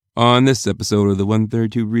On this episode of the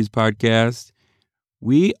 132 Breeze podcast,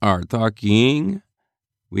 we are talking,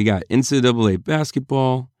 we got NCAA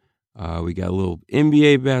basketball, we got a little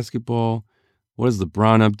NBA basketball. What is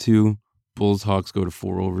LeBron up to? Bulls Hawks go to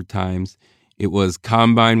 4 overtimes. It was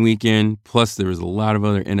Combine weekend, plus there was a lot of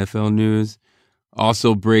other NFL news.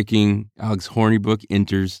 Also breaking, Alex Hornibrook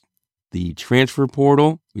enters the transfer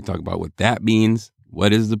portal. We talk about what that means.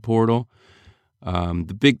 What is the portal?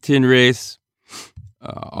 The Big Ten race.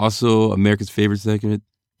 Also, America's favorite segment,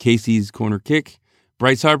 Casey's Corner Kick.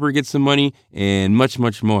 Bryce Harper gets some money, and much,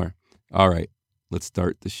 much more. All right, let's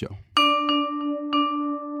start the show.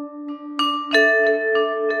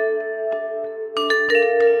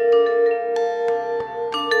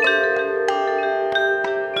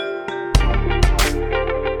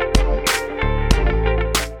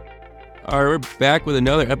 All right, we're back with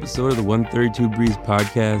another episode of the 132 Breeze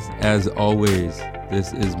podcast. As always,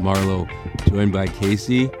 this is Marlo, joined by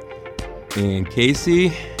Casey. And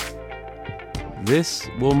Casey, this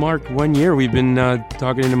will mark 1 year. We've been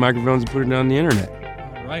talking into microphones and putting it on the internet.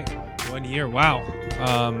 All right, 1 year. Wow.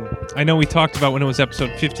 I know we talked about when it was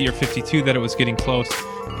episode 50 or 52 that it was getting close,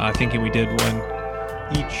 thinking we did one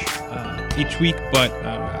each week, but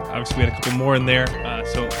obviously we had a couple more in there.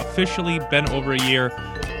 So officially been over a year.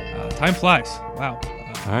 Time flies. Wow.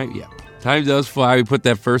 All right, yeah. Time does fly. We put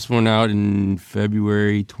that first one out in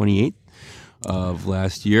February 28th of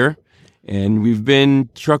last year, and we've been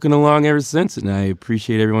trucking along ever since, and I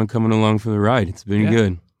appreciate everyone coming along for the ride. It's been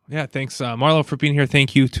good. Yeah, thanks, Marlo, for being here.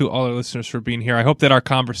 Thank you to all our listeners for being here. I hope that our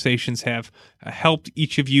conversations have helped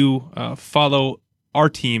each of you follow our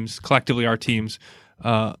teams, collectively our teams,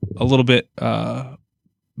 a little bit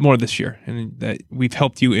more this year, and that we've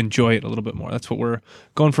helped you enjoy it a little bit more. That's what we're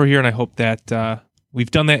going for here, and I hope that we've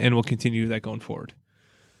done that and we'll continue that going forward.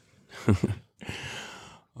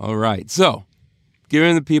 All right, so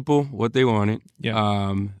giving the people what they wanted.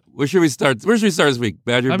 Yeah. Where should we start? Where should we start this week?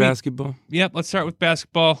 Basketball? Yep, let's start with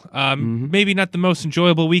basketball. Maybe not the most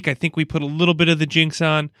enjoyable week. I think we put a little bit of the jinx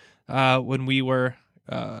on when we were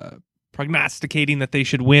prognosticating that they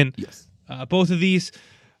should win. Yes. Both of these.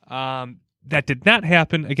 That did not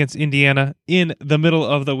happen against Indiana in the middle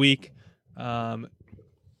of the week.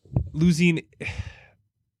 Losing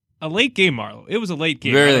a late game, Marlo. It was a late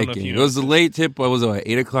game. Very late game. It was a late tip. What was it,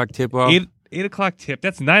 8 o'clock tip off? 8 o'clock tip.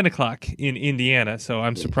 That's 9 o'clock in Indiana, so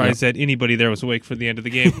I'm surprised that anybody there was awake for the end of the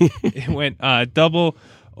game. It went double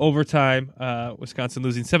overtime, Wisconsin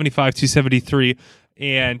losing 75-73.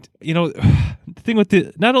 And, you know, the thing with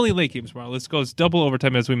the not only late games, Marlo, this goes double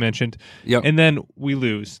overtime, as we mentioned, and then we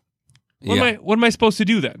lose. What am I supposed to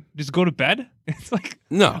do then? Just go to bed? It's like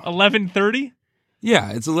 11:30?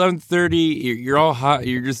 Yeah, it's 11:30. You're all hot.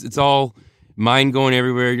 It's all mind going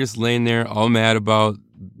everywhere. You're just laying there all mad about,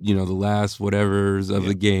 the last whatevers of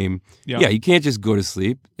the game. Yeah, you can't just go to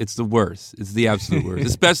sleep. It's the worst. It's the absolute worst,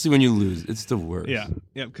 especially when you lose. It's the worst. Yeah.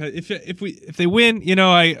 Because if they win,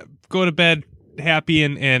 I go to bed happy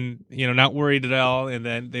and not worried at all, and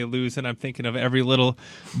then they lose and I'm thinking of every little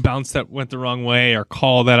bounce that went the wrong way or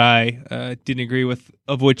call that I didn't agree with,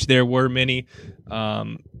 of which there were many.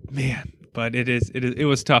 But it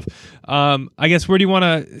was tough. I guess, where do you want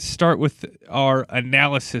to start with our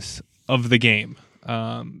analysis of the game?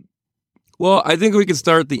 Well, I think we can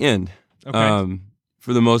start at the end. Okay.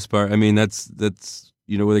 For the most part. I mean, that's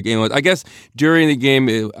where the game was. I guess during the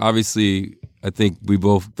game, obviously, I think we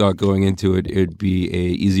both thought going into it, it'd be a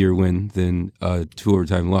easier win than a 2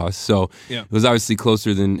 overtime loss. So It was obviously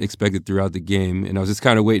closer than expected throughout the game, and I was just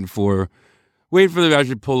kind of waiting for the Badgers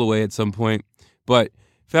to pull away at some point. But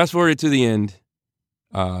fast forward to the end,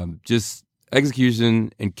 just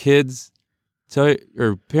execution, and parents tell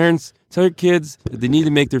your kids that they need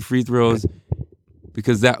to make their free throws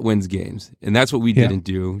because that wins games, and that's what we didn't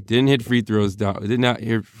do. Did not hit free throws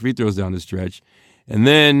down the stretch. And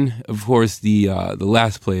then, of course, the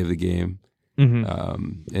last play of the game,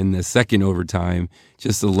 in the second overtime,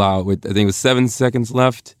 just allowed with, I think it was 7 seconds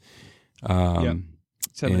left. 7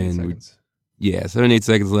 8 seconds. 7 8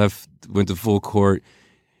 seconds left. Went to full court.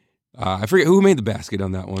 I forget who made the basket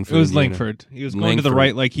on that one. It was Langford. He was going to the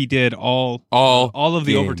right like he did all of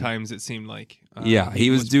the overtimes. It seemed like. He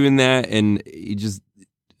was doing that, and he just,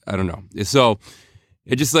 I don't know. So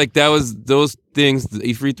it just like that was those things,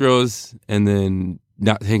 the free throws, and then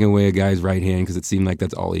not taking away a guy's right hand because it seemed like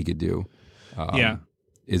that's all he could do.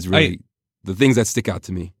 Is really the things that stick out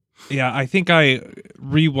to me. Yeah, I think I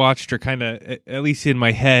rewatched, or kind of, at least in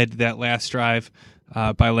my head, that last drive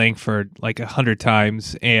by Langford like 100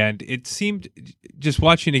 times, and it seemed, just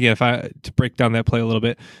watching again, to break down that play a little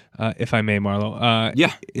bit, if I may, Marlo.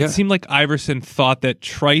 It seemed like Iverson thought that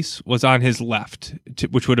Trice was on his left,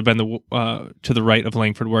 which would have been to the right of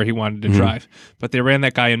Langford where he wanted to drive, but they ran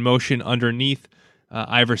that guy in motion underneath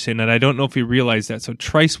Iverson, and I don't know if he realized that. So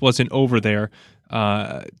Trice wasn't over there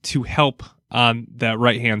to help on that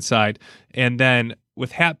right-hand side, and then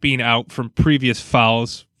with Happ being out from previous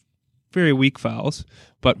fouls, very weak fouls,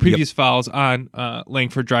 but previous fouls on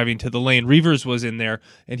Langford driving to the lane, Reavers was in there,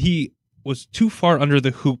 and he was too far under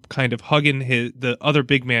the hoop, kind of hugging the other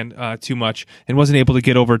big man too much, and wasn't able to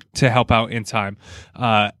get over to help out in time.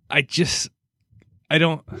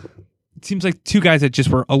 It seems like two guys that just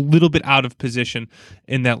were a little bit out of position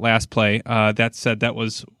in that last play. That said, that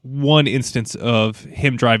was one instance of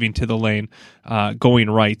him driving to the lane,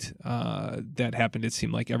 going right. That happened, it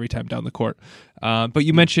seemed like, every time down the court. But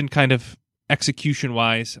you mentioned kind of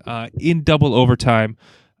execution-wise, in double overtime,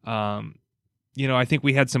 I think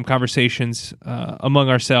we had some conversations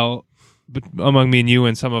among me and you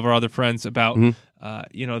and some of our other friends about,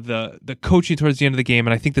 the coaching towards the end of the game.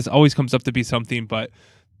 And I think this always comes up to be something, but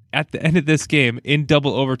at the end of this game, in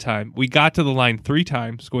double overtime, we got to the line 3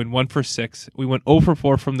 times, going 1 for 6. We went 0 for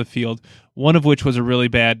 4 from the field, one of which was a really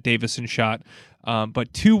bad Davison shot.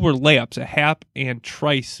 But 2 were layups. A Happ and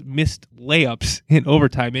Trice missed layups in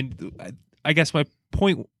overtime. And I guess my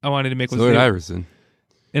point I wanted to make was... So did Iverson.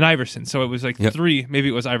 And Iverson. So it was like 3. Maybe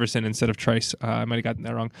it was Iverson instead of Trice. I might have gotten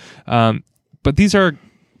that wrong. But these are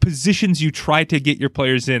positions you try to get your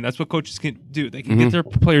players in. That's what coaches can do. They can get their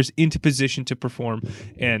players into position to perform.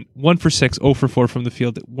 And 1 for 6, 0 for 4 from the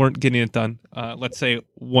field that weren't getting it done. Let's say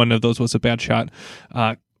one of those was a bad shot.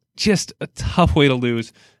 Just a tough way to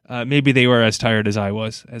lose. Maybe they were as tired as I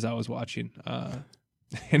was watching. And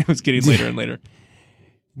it was getting later and later.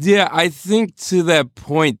 Yeah, I think to that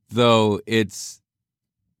point though, it's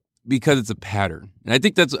because it's a pattern, and I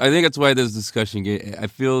think that's why this discussion. I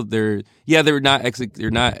feel they're not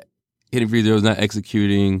hitting free throws, not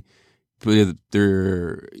executing, but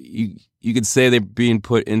you could say they're being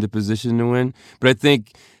put into position to win. But I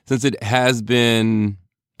think since it has been,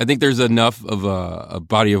 I think there's enough of a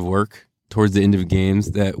body of work towards the end of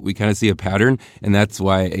games that we kind of see a pattern, and that's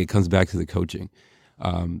why it comes back to the coaching.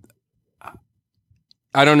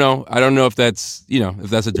 I don't know. I don't know if that's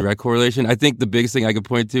a direct correlation. I think the biggest thing I could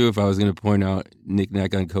point to, if I was going to point out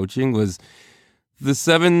knick-knack on coaching, was the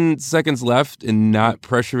 7 seconds left and not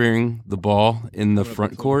pressuring the ball in the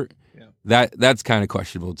front court. Yeah. That's kind of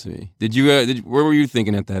questionable to me. Where were you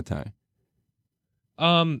thinking at that time?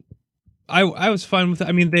 I was fine with it.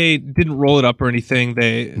 I mean, they didn't roll it up or anything.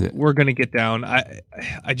 They were going to get down. I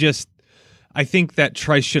think that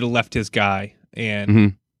Trice should have left his guy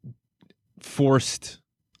and forced.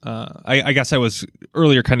 I guess I was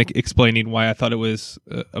earlier kind of explaining why I thought it was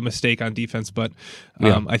a mistake on defense, but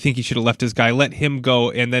I think he should have left his guy, let him go,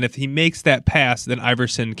 and then if he makes that pass, then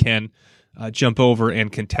Iverson can jump over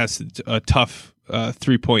and contest a tough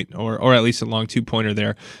 3-point or at least a long 2-pointer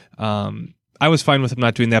there. I was fine with him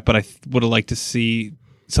not doing that, but I would have liked to see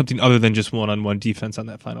something other than just one-on-one defense on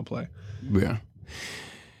that final play.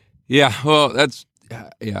 Yeah. Well,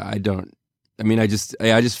 I don't. I mean, I just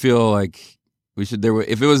feel like we should.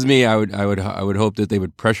 If it was me, I would hope that they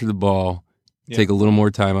would pressure the ball, take a little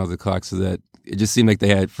more time out of the clock, so that it just seemed like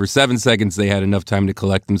they had, for 7 seconds, they had enough time to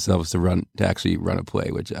collect themselves to actually run a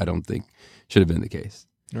play, which I don't think should have been the case.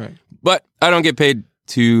 Right. But I don't get paid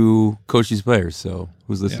to coach these players, so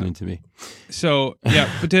who's listening to me? So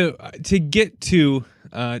but to get to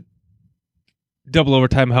double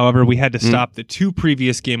overtime, however, we had to stop the 2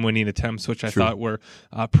 previous game-winning attempts, which I thought were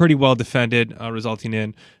pretty well defended, resulting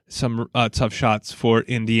in some tough shots for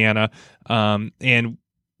Indiana. And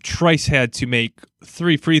Trice had to make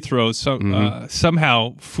 3 free throws,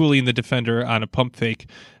 somehow fooling the defender on a pump fake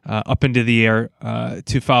up into the air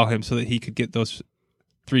to foul him so that he could get those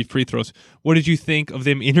 3 free throws. What did you think of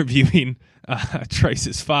them interviewing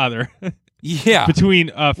Trice's father? Yeah, between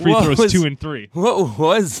free throws 2 and 3. What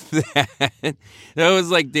was that? That was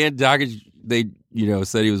like Dan Dockage. They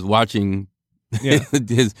said he was watching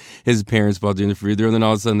his parents while doing the free throw, and then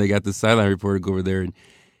all of a sudden they got the sideline reporter go over there and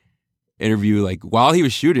interview while he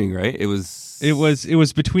was shooting. Right? It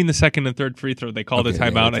was between the second and third free throw. They called a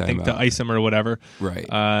timeout, I think, to ice him or whatever. Right.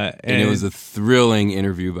 And it was a thrilling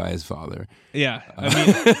interview by his father. Yeah, I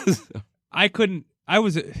mean, I couldn't. I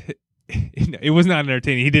was. It was not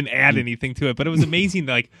entertaining. He didn't add anything to it, but it was amazing,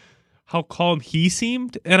 how calm he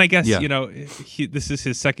seemed. And I guess this is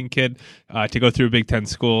his second kid to go through a Big Ten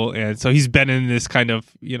school, and so he's been in this kind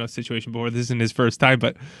of situation before. This isn't his first time,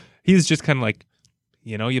 but he's just kind of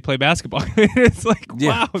you play basketball. It's like,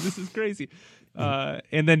 Yeah. wow, this is crazy.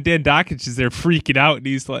 And then Dan Dockich is there freaking out, and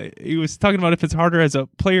he was talking about if it's harder as a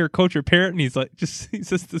player, coach, or parent, and he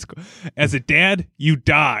says this, as a dad, you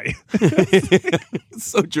die. It's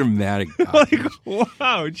so dramatic. Like,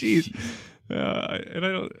 wow, jeez. And I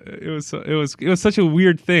don't. It was such a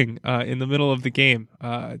weird thing in the middle of the game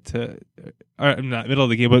not middle of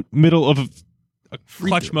the game, but middle of a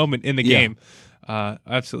clutch moment in the game.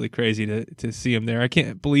 Absolutely crazy to see him there. I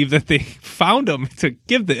can't believe that they found him to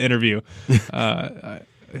give the interview.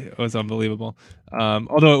 It was unbelievable.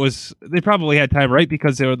 Although they probably had time, right?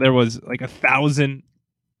 Because there was like 1,000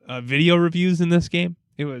 video reviews in this game.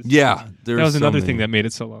 It was that was another thing that made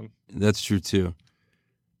it so long. That's true too.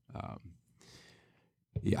 But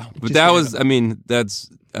that was.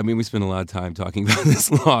 We spent a lot of time talking about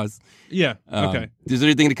this loss. Yeah. Okay. Is there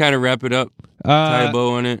anything to kind of wrap it up? Tie a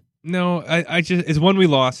bow on it. No, I just it's one we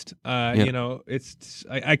lost. It's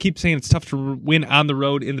I keep saying it's tough to win on the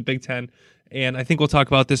road in the Big Ten, and I think we'll talk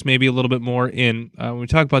about this maybe a little bit more when we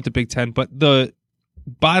talk about the Big Ten. But the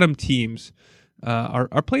bottom teams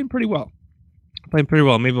are playing pretty well.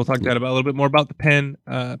 Maybe we'll talk about a little bit more about the Penn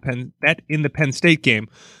in the Penn State game.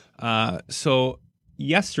 So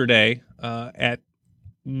yesterday at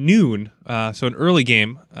noon, so an early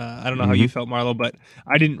game. I don't know how you felt, Marlo, but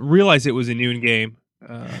I didn't realize it was a noon game.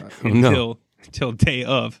 Until day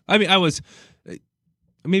of. I was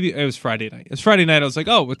maybe it was Friday night. It was Friday night. I was like,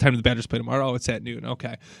 oh, what time do the Badgers play tomorrow? Oh, it's at noon.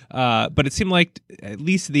 Okay. But it seemed like at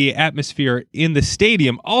least the atmosphere in the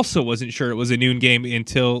stadium also wasn't sure it was a noon game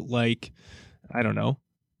until 1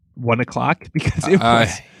 o'clock, because it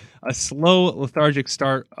was a slow, lethargic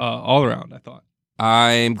start all around, I thought.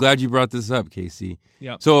 I'm glad you brought this up, Casey.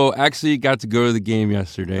 Yeah. So actually got to go to the game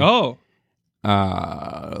yesterday. Oh.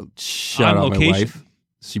 Shout out my wife.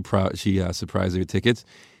 She surprised her tickets.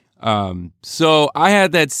 So I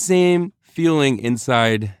had that same feeling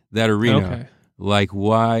inside that arena. Okay. Like,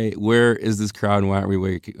 where is this crowd, and why aren't we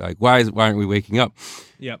waking? Like, why aren't we waking up?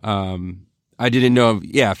 Yep. I didn't know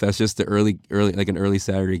if that's just the early like an early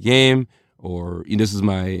Saturday game, or this is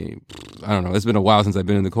I don't know. It's been a while since I've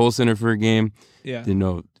been in the Kohl Center for a game. Yeah. Didn't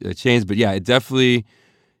know it changed, but yeah, it definitely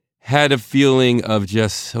had a feeling of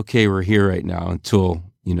just, okay, we're here right now until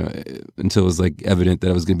it was like evident that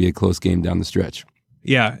it was going to be a close game down the stretch.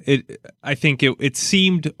 Yeah, I think it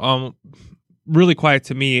seemed really quiet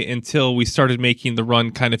to me until we started making the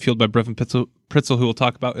run, kind of fueled by Brevin Pritzel, who we'll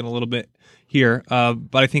talk about in a little bit here.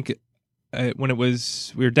 But I think when we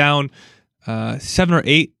were down 7 or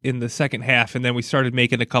 8 in the second half, and then we started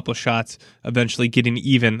making a couple of shots, eventually getting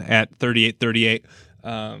even at 38-38.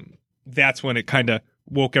 That's when it kind of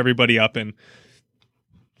woke everybody up, and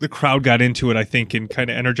the crowd got into it, I think, and kind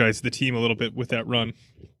of energized the team a little bit with that run.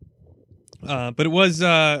 But it was,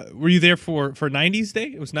 were you there for 90s Day?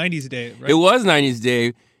 It was 90s Day, right? It was 90s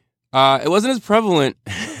Day. It wasn't as prevalent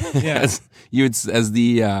as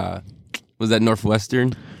the, was that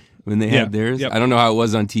Northwestern when they had theirs? Yep. I don't know how it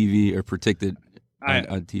was on TV or predicted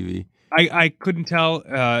on TV. I couldn't tell,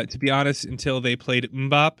 to be honest, until they played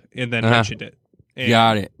Mbop and then mentioned it. And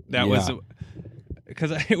got it. That was...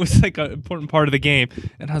 Because it was like an important part of the game,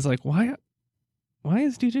 and I was like, "Why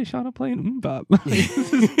is DJ Shauna playing Mbop?"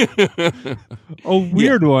 A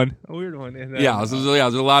weird one. And then, there was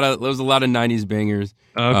a lot of '90s bangers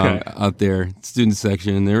out there. Student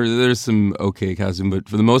section. There's some okay costume, but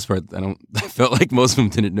for the most part, I felt like most of them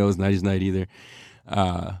didn't know it was '90s night either.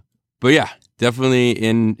 But yeah, definitely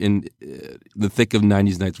in the thick of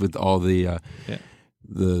 '90s nights with all the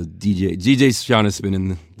DJ Shauna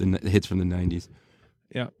spinning the hits from the '90s.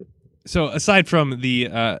 Yeah. So aside from the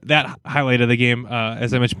that highlight of the game,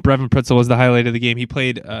 as I mentioned, Brevin Pritzel was the highlight of the game. He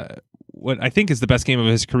played what I think is the best game of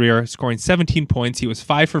his career, scoring 17 points. He was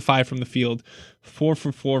 5 for 5 from the field, 4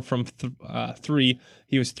 for 4 from 3.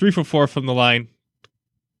 He was 3 for 4 from the line,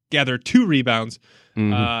 gathered 2 rebounds.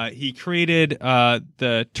 Mm-hmm. He created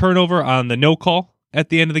the turnover on the no call at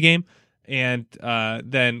the end of the game, and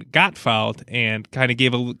then got fouled and kind of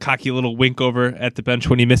gave a cocky little wink over at the bench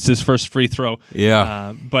when he missed his first free throw.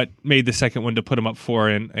 Yeah. But made the second one to put him up 4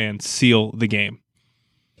 and seal the game.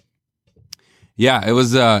 Yeah, it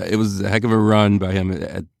was a heck of a run by him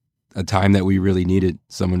at a time that we really needed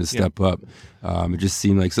someone to step up. It just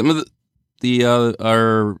seemed like some of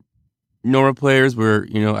our Nora players were,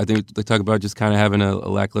 I think they talk about just kind of having a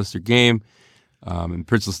lackluster game, and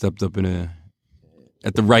Pritzel stepped up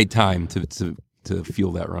at the right time to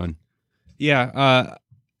fuel that run. Yeah,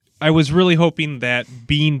 I was really hoping that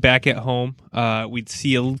being back at home, we'd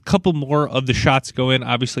see a couple more of the shots go in.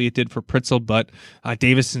 Obviously, it did for Pritzl, but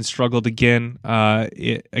Davison struggled again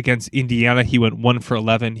against Indiana. He went 1 for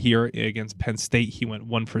 11 here against Penn State. He went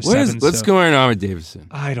 1 for 7. What's going on with Davison?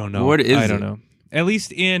 I don't know. What is I don't know. At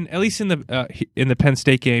least in the Penn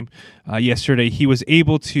State game yesterday, he was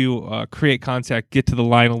able to create contact, get to the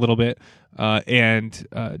line a little bit, and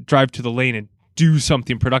drive to the lane and do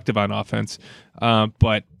something productive on offense,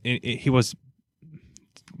 but he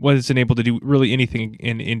wasn't able to do really anything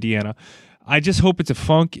in Indiana. I just hope it's a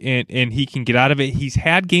funk and he can get out of it. He's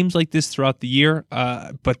had games like this throughout the year,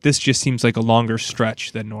 but this just seems like a longer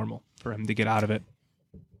stretch than normal for him to get out of it.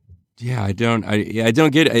 Yeah, I don't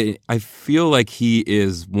get it. I feel like he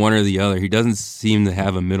is one or the other. He doesn't seem to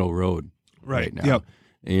have a middle road right now. Yep.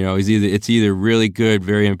 You know, it's either really good,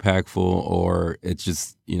 very impactful, or it's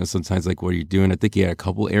just, you know, sometimes like, what are you doing? I think he had a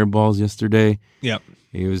couple air balls yesterday. Yep.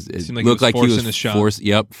 It looked like he was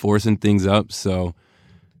forcing things up. So,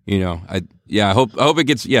 you know, I hope it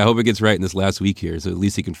gets right in this last week here. So at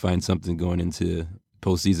least he can find something going into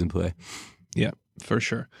postseason play. Yeah, for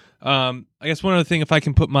sure. I guess one other thing, if I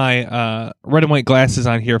can put my red and white glasses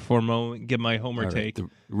on here for a moment, give my homer take. The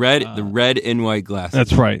red and white glasses.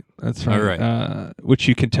 That's right. All right. Which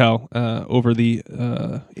you can tell over the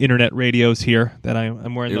internet radios here that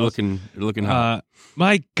I'm wearing those. They're looking hot.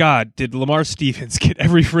 My God, did Lamar Stevens get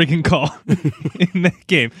every friggin' call in that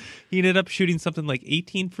game? He ended up shooting something like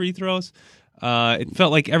 18 free throws. It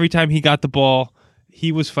felt like every time he got the ball,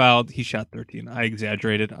 he was fouled. He shot 13. I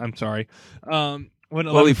exaggerated. I'm sorry. Went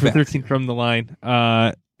 11 for 13 from the line.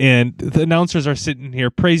 And the announcers are sitting here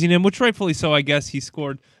praising him, which rightfully so, I guess. He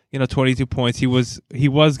scored, 22 points. He was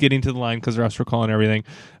getting to the line because the refs were calling everything.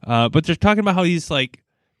 But they're talking about how he's like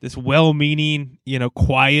this well-meaning,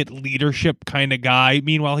 quiet leadership kind of guy.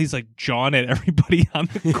 Meanwhile, he's like jawing at everybody on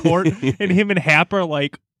the court, and him and Happ are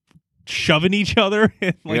like shoving each other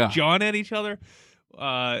and jawing at each other.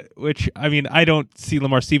 Which, I mean, I don't see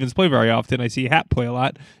Lamar Stevens play very often. I see Happ play a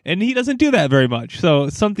lot, and he doesn't do that very much. So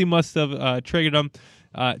something must have triggered him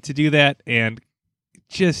to do that. And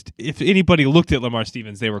just, if anybody looked at Lamar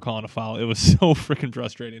Stevens, they were calling a foul. It was so freaking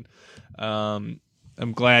frustrating.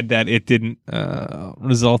 I'm glad that it didn't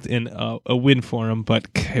result in a win for him, but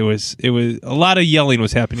it was a lot of yelling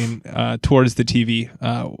was happening towards the TV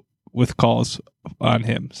with calls on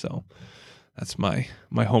him. So that's my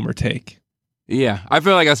homer take. Yeah, I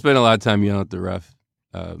feel like I spent a lot of time yelling at the ref.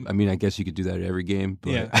 I mean, I guess you could do that at every game,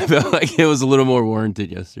 but yeah. I felt like it was a little more warranted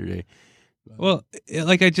yesterday. Well,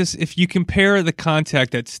 if you compare the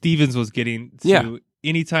contact that Stevens was getting to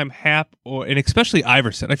anytime Happ and especially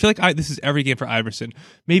Iverson, I feel like this is every game for Iverson.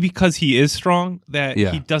 Maybe because he is strong that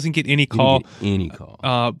he doesn't get any call.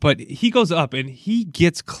 But he goes up and he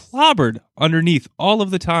gets clobbered underneath all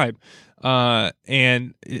of the time.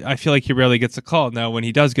 And I feel like he rarely gets a call. Now, when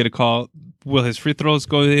he does get a call, will his free throws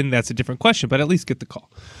go in? That's a different question, but at least get the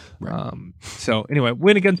call. Right. So anyway,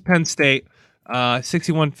 win against Penn State,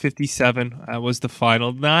 61-57 was the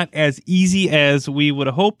final. Not as easy as we would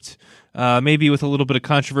have hoped, maybe with a little bit of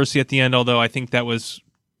controversy at the end, although I think that was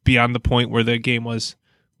beyond the point where the game was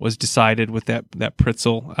decided with that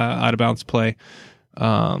Pritzl out of bounds play.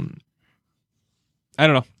 I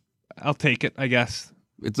don't know. I'll take it, I guess.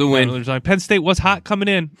 It's a win. Penn State was hot coming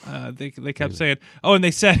in. They kept saying, and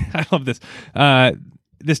they said, I love this.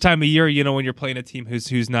 This time of year, when you're playing a team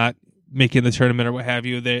who's not making the tournament or what have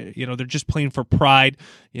you, they're just playing for pride.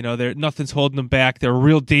 Nothing's holding them back. They're a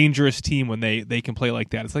real dangerous team when they can play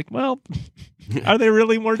like that. It's like, well, are they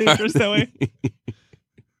really more dangerous that way?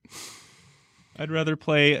 I'd rather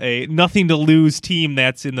play a nothing to lose team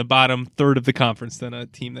that's in the bottom third of the conference than a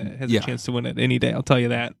team that has a chance to win it any day. I'll tell you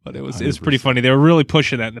that. But it was pretty funny. They were really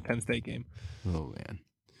pushing that in the Penn State game. Oh man!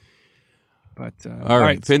 But all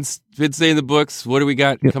right, Penn State in the books. What do we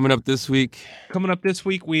got coming up this week? Coming up this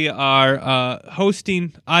week, we are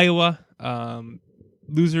hosting Iowa,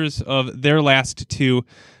 losers of their last two.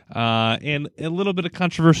 And a little bit of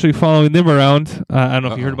controversy following them around. I don't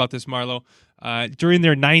know if you heard about this, Marlo. During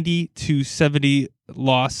their 90-70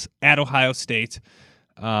 loss at Ohio State,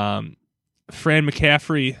 Fran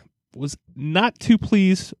McCaffrey was not too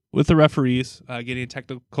pleased with the referees getting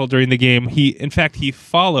technical during the game. He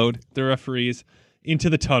followed the referees into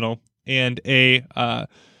the tunnel, and a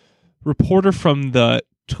reporter from the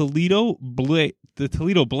Toledo Blade,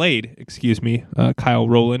 Kyle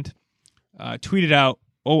Rowland, tweeted out,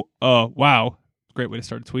 wow. Great way to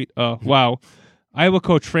start a tweet. Wow. Iowa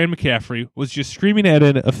coach Fran McCaffrey was just screaming at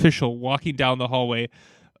an official walking down the hallway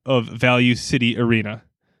of Value City Arena.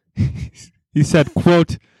 He said,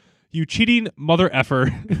 quote, "You cheating mother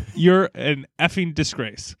effer. You're an effing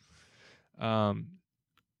disgrace."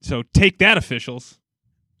 So take that, officials.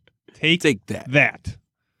 Take that.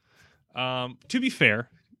 To be fair,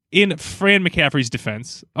 in Fran McCaffrey's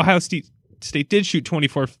defense, Ohio State did shoot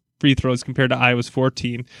 24 free throws compared to Iowa's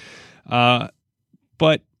 14.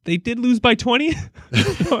 But they did lose by 20.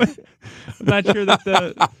 I'm not sure that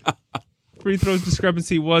the free throws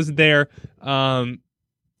discrepancy was there. And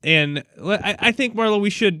I think, Marlo, we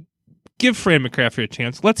should give Fran McCaffrey a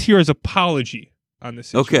chance. Let's hear his apology on this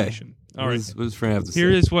situation. Okay. All right. What does Fran have to say? Here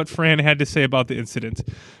is what Fran had to say about the incident.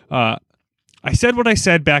 I said what I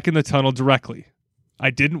said back in the tunnel directly. I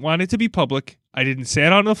didn't want it to be public. I didn't say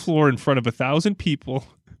it on the floor in front of 1,000 people.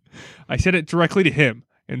 I said it directly to him,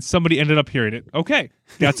 and somebody ended up hearing it. Okay,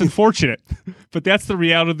 that's unfortunate, but that's the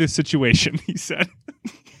reality of this situation, he said.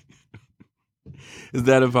 Is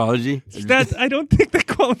that an apology? I don't think that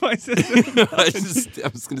qualifies as an apology. I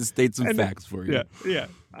was going to state some facts for you. Yeah.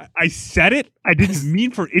 I said it. I didn't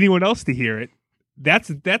mean for anyone else to hear it. That's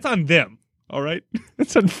on them. All right?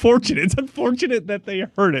 It's unfortunate. It's unfortunate that they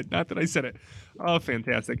heard it, not that I said it. Oh,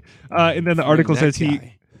 fantastic. And then the article says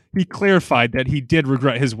he clarified that he did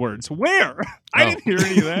regret his words. Where? I didn't hear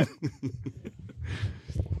any of that.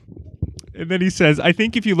 And then he says, I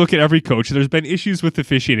think if you look at every coach, there's been issues with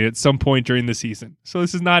officiating at some point during the season. So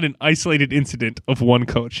this is not an isolated incident of one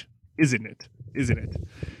coach, isn't it?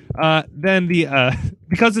 Then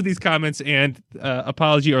because of these comments and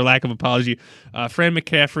apology or lack of apology, Fran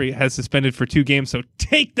McCaffrey has suspended for 2 games. So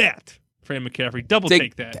take that, Fran McCaffrey.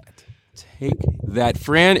 Take that. Take that.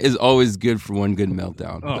 Fran is always good for one good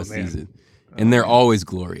meltdown this season. And they're always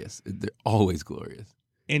glorious.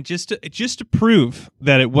 And just to prove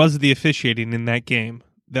that it was the officiating in that game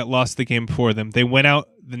that lost the game for them, they went out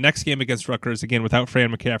the next game against Rutgers again without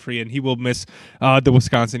Fran McCaffrey, and he will miss the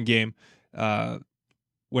Wisconsin game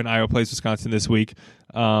when Iowa plays Wisconsin this week.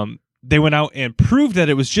 They went out and proved that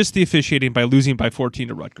it was just the officiating by losing by 14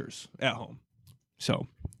 to Rutgers at home. So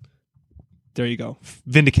there you go.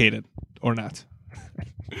 Vindicated or not.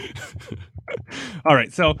 All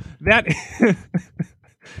right, so that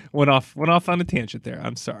went off on a tangent there.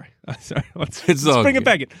 I'm sorry. Let's bring it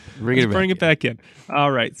back in. Bring it back in.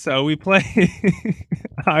 All right, so we play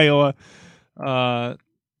Iowa on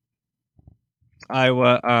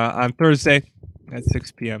Thursday at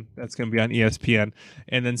 6 p.m. That's going to be on ESPN.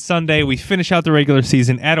 And then Sunday, we finish out the regular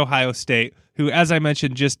season at Ohio State, who, as I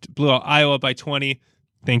mentioned, just blew out Iowa by 20.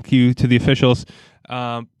 Thank you to the officials.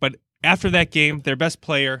 But after that game, their best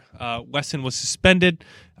player, Wesson, was suspended.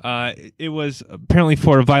 It was apparently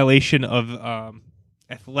for a violation of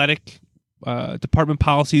athletic department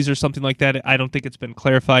policies or something like that. I don't think it's been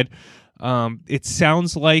clarified. It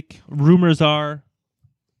sounds like rumors are,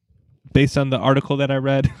 based on the article that I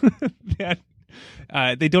read, that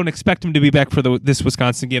they don't expect him to be back for this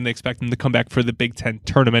Wisconsin game. They expect him to come back for the Big Ten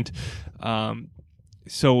tournament.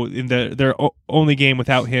 So in their only game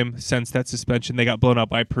without him since that suspension, they got blown out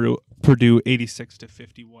by Purdue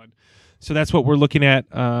 86-51. So that's what we're looking at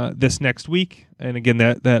this next week. And again,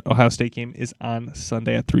 that Ohio State game is on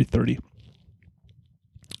Sunday at 3:30.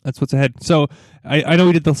 That's what's ahead. So I know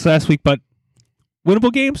we did this last week, but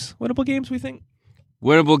winnable games, we think?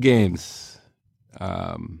 Winnable games.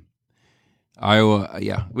 Iowa,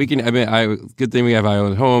 yeah. We can. I mean, good thing we have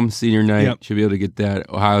Iowa at home. Senior night. Yep. Should be able to get that.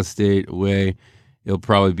 Ohio State away. It'll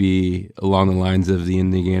probably be along the lines of the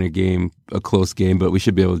Indiana game, a close game, but we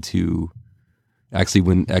should be able to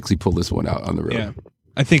actually pull this one out on the road. Yeah.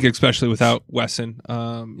 I think especially without Wesson,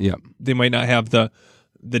 they might not have the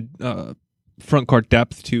front court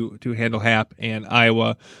depth to handle Happ and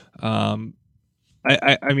Iowa. I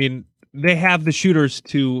mean, they have the shooters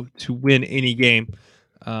to win any game,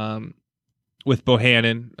 with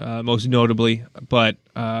Bohannon most notably, but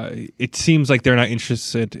it seems like they're not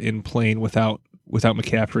interested in playing without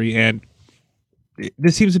McCaffrey, and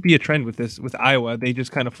this seems to be a trend with Iowa. They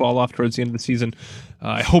just kind of fall off towards the end of the season.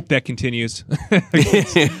 I hope that continues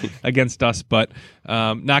against us, but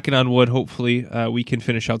knocking on wood, hopefully we can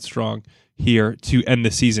finish out strong here to end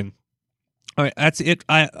the season. All right, that's it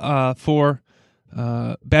for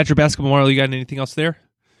Badger basketball. Marlo, you got anything else there?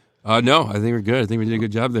 No, I think we're good. I think we did a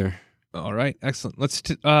good job there. All right, excellent. Let's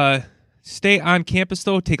stay on campus,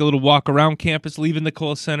 though. Take a little walk around campus, leaving the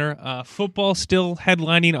Kohl Center. Football still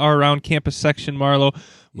headlining our around campus section, Marlo,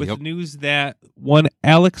 with news that one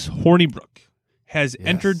Alex Hornibrook has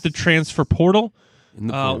entered the transfer portal. In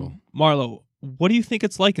the portal. Marlo, what do you think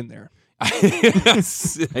it's like in there?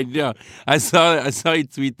 I know. I saw you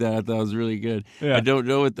tweet that. I thought it was really good. Yeah. I don't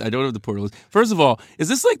know what the portal is. First of all, is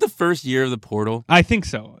this like the first year of the portal? I think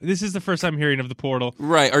so. This is the first I'm hearing of the portal.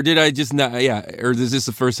 Right. Or did I just not? Yeah. Or is this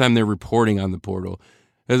the first time they're reporting on the portal?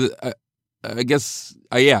 I guess.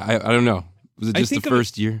 I don't know. Was it just the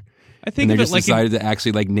first year? I think and they of just it like decided to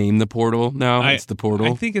actually like name the portal now. It's the portal.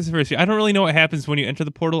 I think it's the first year. I don't really know what happens when you enter the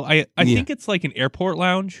portal. I think it's like an airport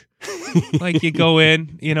lounge. Like you go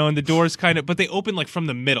in, and the doors but they open like from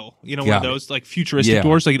the middle. One of those like futuristic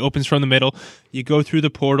doors. Like it opens from the middle. You go through the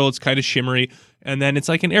portal. It's kind of shimmery, and then it's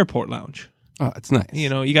like an airport lounge. Oh, it's nice.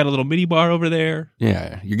 You got a little mini bar over there.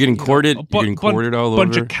 Yeah, you're getting courted. You're getting courted all over.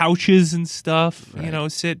 Bunch of couches and stuff.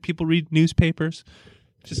 Right. People read newspapers.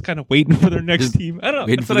 Just kind of waiting for their next team. I don't know.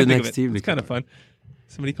 Waiting for the next team. It's kind of fun.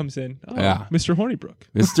 Somebody comes in. Oh, yeah. Mr. Hornibrook.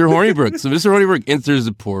 Mr. Hornibrook. So Mr. Hornibrook enters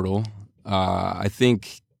the portal. I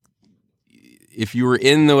think if you were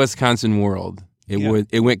in the Wisconsin world,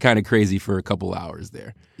 it went kind of crazy for a couple hours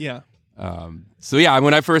there. Yeah.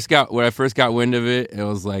 When I first got wind of it, it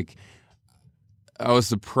was like I was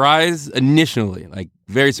surprised initially, like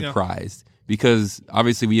very surprised because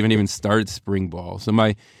obviously we haven't even started spring ball. So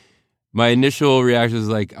my initial reaction was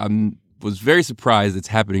like, was very surprised it's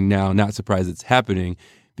happening now, not surprised it's happening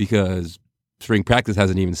because spring practice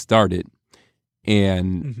hasn't even started.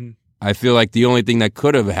 And I feel like the only thing that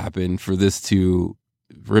could have happened for him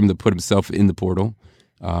to put himself in the portal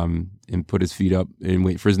and put his feet up and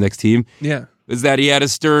wait for his next team is that he had a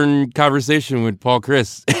stern conversation with Paul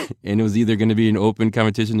Chryst. And it was either going to be an open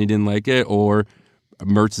competition, he didn't like it, or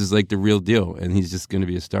Mertz is like the real deal and he's just going to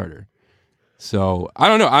be a starter. So I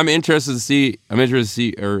don't know. I'm interested to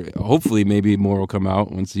see, or hopefully maybe more will come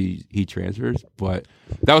out once he transfers. But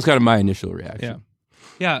that was kind of my initial reaction.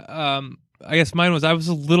 Yeah. I guess mine was I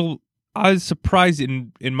was surprised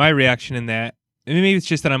in my reaction in that. I mean, maybe it's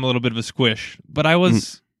just that I'm a little bit of a squish, but I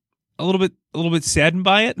was a little bit saddened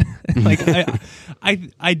by it. Like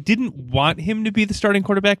I didn't want him to be the starting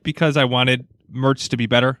quarterback because I wanted Mertz to be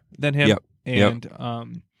better than him.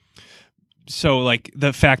 And so, like,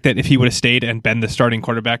 the fact that if he would have stayed and been the starting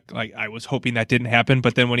quarterback, like, I was hoping that didn't happen.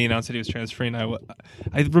 But then when he announced that he was transferring, I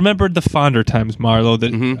remembered the fonder times, Marlo.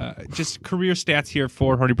 That just career stats here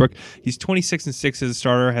for Hornibrook. He's 26-6 as a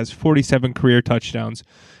starter, has 47 career touchdowns.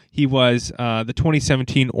 He was the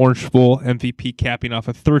 2017 Orange Bowl MVP, capping off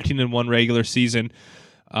a 13-1 regular season.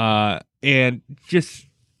 And just,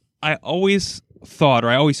 I always thought, or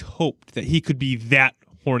I always hoped that he could be that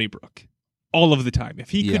Hornibrook all of the time. If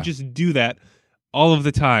he could just do that all of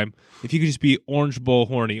the time, if he could just be Orange Bowl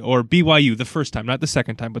Horny or BYU the first time, not the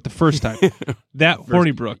second time, but the first time, that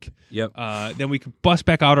Hornibrook. Then we could bust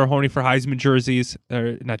back out our Horny for Heisman jerseys,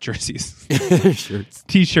 or not jerseys, shirts,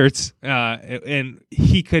 T-shirts, and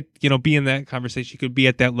he could, be in that conversation. He could be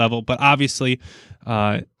at that level, but obviously,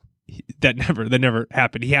 that never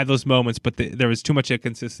happened. He had those moments, but there was too much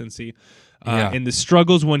inconsistency, and the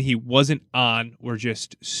struggles when he wasn't on were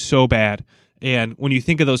just so bad. And when you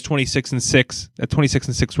think of those 26-6, that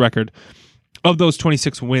 26-6 record, of those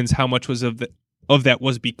 26 wins, how much was of that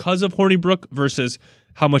was because of Hornibrook versus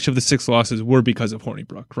how much of the 6 losses were because of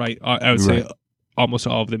Hornibrook, right? I would say almost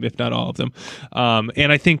all of them, if not all of them.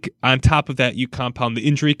 And I think on top of that, you compound the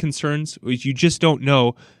injury concerns, which you just don't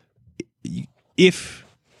know if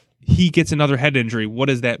he gets another head injury, what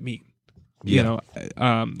does that mean?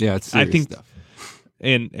 It's serious stuff.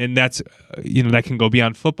 And that's, that can go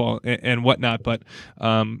beyond football and whatnot. But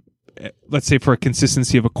let's say for a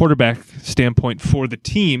consistency of a quarterback standpoint for the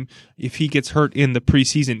team, if he gets hurt in the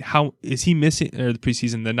preseason, how is he missing, or the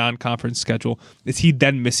preseason, the non-conference schedule? Is he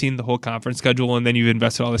then missing the whole conference schedule? And then you've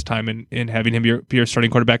invested all this time in having him be your starting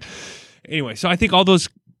quarterback. Anyway, so I think all those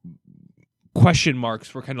question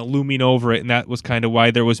marks were kind of looming over it. And that was kind of why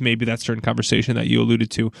there was maybe that certain conversation that you alluded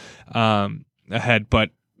to ahead. But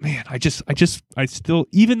man, I still,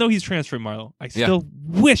 even though he's transferring, Marlo, I still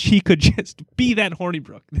wish he could just be that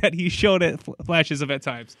Hornibrook that he showed at flashes of at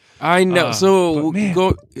times. I know.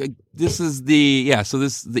 This is the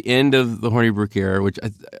end of the Hornibrook era, which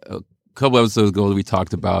a couple episodes ago we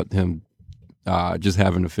talked about him just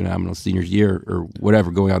having a phenomenal senior year or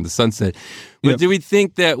whatever, going on the sunset. But did we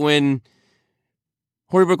think that when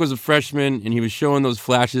Hornibrook was a freshman and he was showing those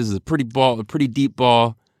flashes, a pretty deep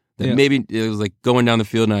ball, that maybe it was like going down the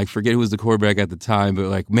field, and I forget who was the quarterback at the time, but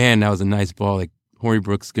like, man, that was a nice ball. Like,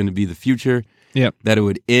 Hornibrook's going to be the future. That it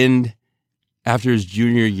would end after his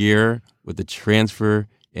junior year with the transfer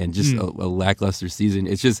and just a lackluster season.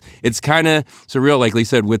 It's kind of surreal. Like Lee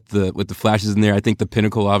said, with the flashes in there, I think the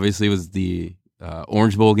pinnacle obviously was the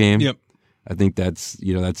Orange Bowl game. I think that's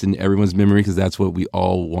in everyone's memory because that's what we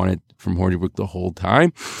all wanted from Hornibrook the whole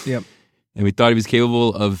time. And we thought he was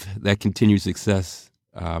capable of that continued success.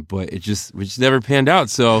 But we just never panned out.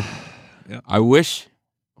 So I wish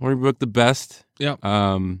Hornibrook the best.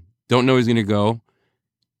 Don't know he's going to go.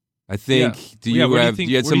 I think. Do you have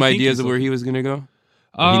some ideas of where he was going to go?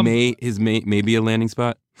 Maybe a landing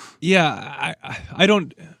spot. Yeah, I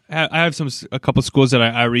don't. I have a couple schools that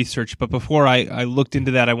I researched, but before I looked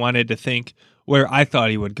into that, I wanted to think where I thought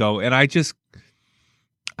he would go, and I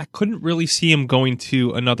couldn't really see him going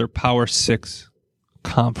to another Power 6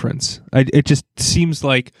 conference. It just seems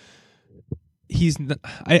like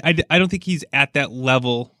I don't think he's at that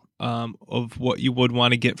level of what you would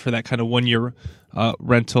want to get for that kind of 1 year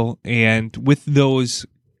rental, and with those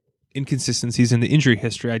inconsistencies in the injury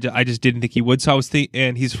history, I just didn't think he would. So I was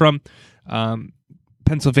and he's from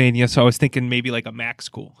Pennsylvania, so I was thinking maybe like a MAC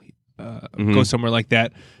school, go somewhere like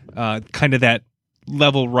that, kind of that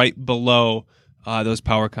level right below those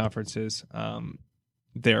power conferences.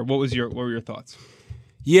 There, what were your thoughts?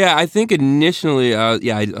 Yeah, I think initially, I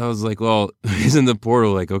was like, well, he's in the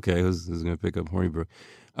portal. Like, okay, who's going to pick up Hornibrook?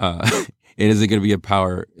 And is it going to be a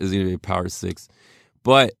power? Is it going to be a Power 6?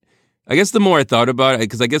 But I guess the more I thought about it,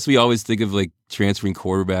 because I guess we always think of like transferring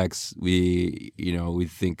quarterbacks. We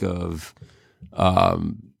think of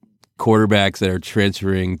quarterbacks that are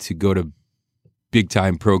transferring to go to big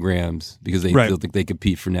time programs because they feel like they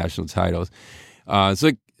compete for national titles.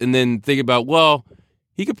 And then think about, well,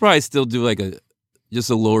 he could probably still do like just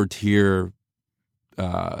a lower tier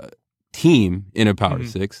team in a Power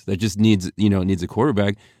 6 that just needs a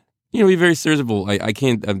quarterback. Be very serviceable.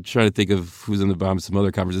 I'm trying to think of who's on the bottom of some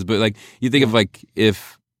other conferences, but like you think of like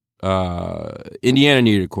if Indiana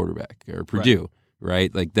needed a quarterback or Purdue,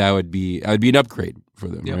 right? Like that would be an upgrade for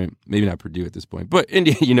them, right? Maybe not Purdue at this point, but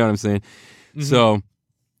Indiana, you know what I'm saying? Mm-hmm. So,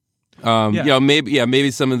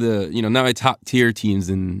 maybe some of the not my top tier teams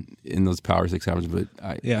in those Power 6 conferences,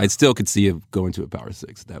 but I still could see it going to a Power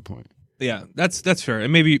 6 at that point. Yeah, that's fair,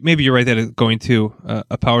 and maybe you're right that it's going to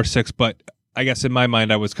a Power 6, but I guess in my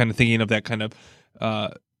mind I was kind of thinking of that kind of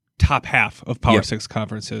top half of Power 6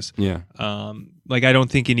 conferences. Yeah, like I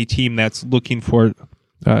don't think any team that's looking for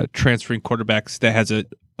transferring quarterbacks that has a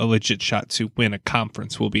legit shot to win a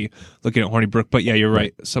conference will be looking at Hornibrook. But yeah, you're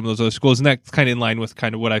right. Some of those other schools, and that's kind of in line with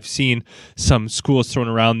kind of what I've seen some schools thrown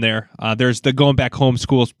around there. There's the going back home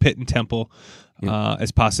schools, Pitt and Temple,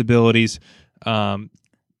 as possibilities.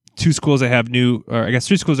 Three schools that have new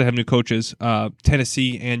coaches,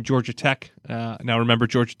 Tennessee and Georgia Tech. Now remember,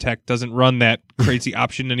 Georgia Tech doesn't run that crazy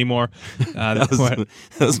option anymore. That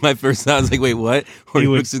was my first thought. I was like, wait, what?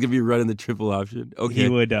 Hornibrook's is going to be running the triple option? Okay. He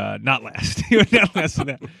would not last. He would not last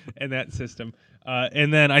in that system.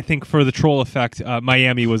 And then I think for the troll effect,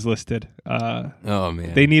 Miami was listed. Oh,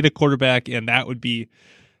 man. They need a quarterback, and that would be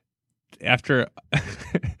after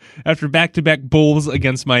back-to-back bowls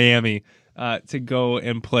against Miami. To go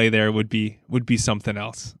and play there would be something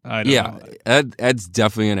else. I don't know. That's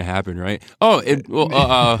definitely going to happen, right? Oh,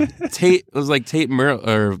 Tate was like Tate Merrill,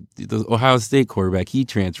 or the Ohio State quarterback. He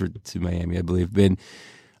transferred to Miami, I believe. But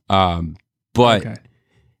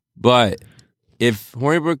if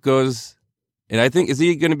Hornibrook goes, and I think, is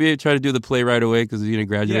he going to be try to do the play right away because he's going to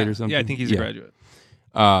graduate or something? Yeah, I think he's a graduate.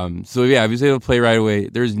 So yeah, if he's able to play right away,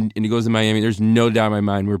 and he goes to Miami, there's no doubt in my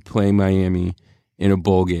mind we're playing Miami in a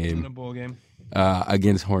bowl game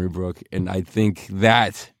against Hornibrook, and I think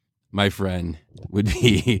that, my friend, would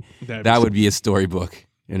be would be a storybook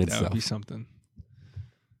in itself. That would be something.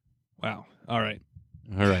 Wow. All right.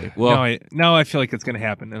 Well, now I feel like it's going to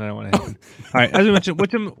happen, and I don't want it to happen. All right. As we mentioned,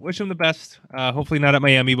 wish him the best. Hopefully not at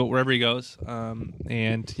Miami, but wherever he goes.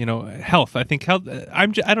 And health. I think health. I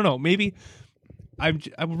don't know. Maybe. I'm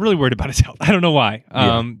really worried about his health. I don't know why.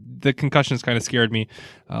 The concussions kind of scared me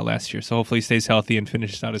last year. So hopefully he stays healthy and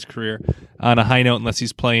finishes out his career on a high note, unless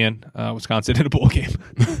he's playing Wisconsin in a bowl game.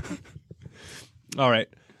 All right.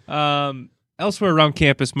 Elsewhere around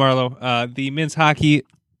campus, Marlo, the men's hockey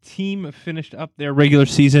team finished up their regular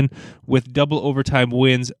season with double overtime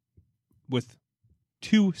wins, with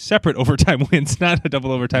two separate overtime wins, not a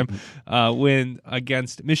double overtime win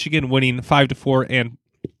against Michigan, winning 5-4 and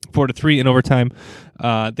 4-3 in overtime.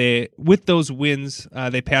 With those wins,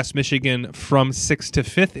 they passed Michigan from 6th to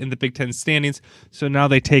 5th in the Big Ten standings. So now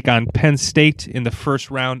they take on Penn State in the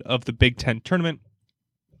first round of the Big Ten tournament.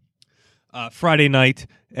 Friday night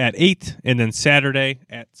at 8, and then Saturday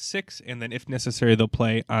at 6, and then if necessary, they'll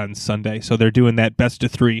play on Sunday. So they're doing that best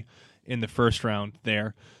of 3 in the first round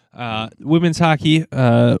there. Women's hockey,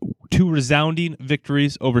 2 resounding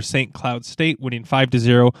victories over St. Cloud State, winning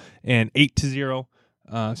 5-0 and 8-0.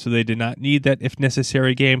 So they did not need that if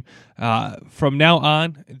necessary game. From now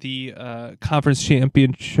on, the conference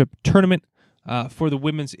championship tournament for the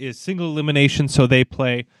women's is single elimination. So they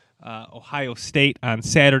play Ohio State on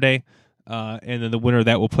Saturday, and then the winner of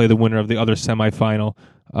that will play the winner of the other semifinal.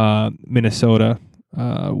 Minnesota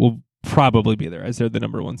will probably be there as they're the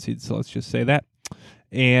number 1 seed. So let's just say that.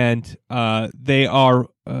 and they are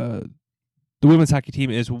the women's hockey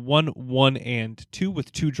team is 1-1-2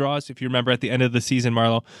 with 2 draws. If you remember, at the end of the season,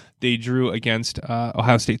 Marlo, they drew against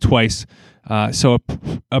Ohio State twice, so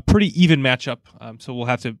a pretty even matchup. So we'll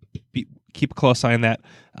have to keep a close eye on that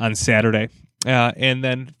on Saturday. And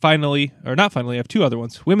then finally, or not finally, I have 2 other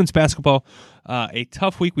ones. Women's basketball, a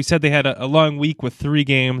tough week. We said they had a long week with 3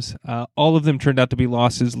 games. All of them turned out to be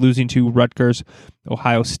losses, losing to Rutgers,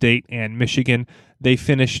 Ohio State, and Michigan. They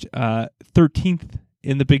finished 13th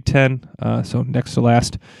in the Big Ten, so next to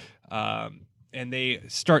last. And they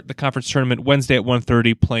start the conference tournament Wednesday at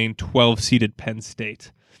 1:30, playing 12-seeded Penn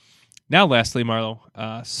State. Now, lastly, Marlo,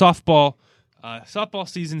 softball. Softball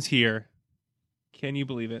season's here. Can you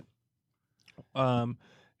believe it? The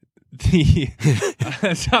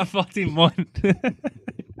softball team won.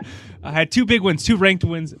 I had 2 big wins, 2 ranked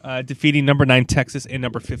wins, defeating number 9 Texas and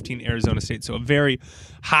number 15 Arizona State. So a very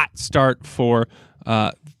hot start for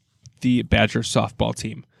the Badger softball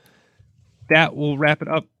team. That will wrap it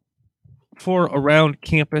up for Around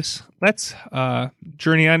Campus. Let's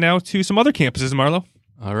journey on now to some other campuses, Marlo.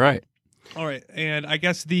 All right. And I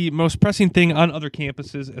guess the most pressing thing on other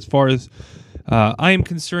campuses, as far as I am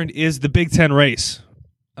concerned, is the Big Ten race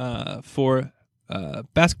for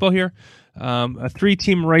basketball here. A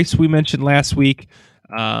 3-team race we mentioned last week.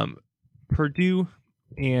 Purdue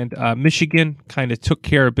and Michigan kind of took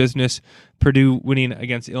care of business. Purdue winning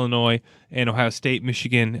against Illinois, and Ohio State,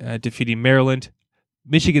 Michigan defeating Maryland.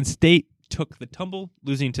 Michigan State took the tumble,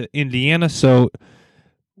 losing to Indiana. So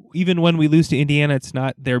even when we lose to Indiana, it's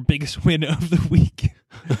not their biggest win of the week.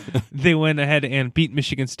 They went ahead and beat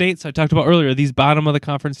Michigan State. So I talked about earlier, these bottom of the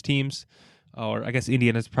conference teams, or I guess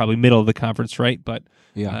Indiana's probably middle of the conference, right? But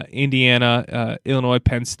Indiana, Illinois,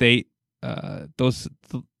 Penn State, those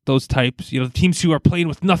types, the teams who are playing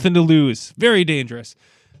with nothing to lose, very dangerous.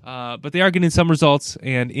 But they are getting some results,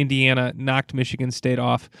 and Indiana knocked Michigan State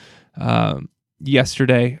off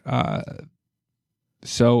yesterday.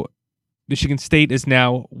 So Michigan State is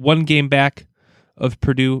now 1 game back of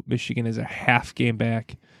Purdue. Michigan is a half game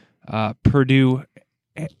back. Purdue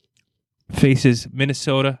faces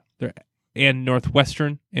Minnesota and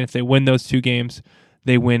Northwestern, and if they win those 2 games,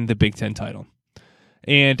 they win the Big Ten title.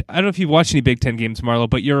 And I don't know if you've watched any Big Ten games, Marlo,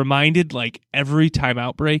 but you're reminded, like, every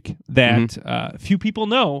timeout break that few people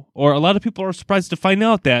know, or a lot of people are surprised to find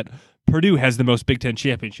out, that Purdue has the most Big Ten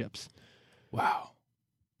championships. Wow.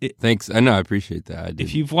 Thanks. I know. I appreciate that.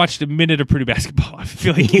 If you've watched a minute of Purdue basketball, I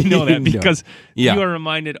feel like you know that because you are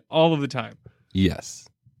reminded all of the time. Yes.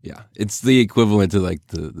 Yeah. It's the equivalent to, like,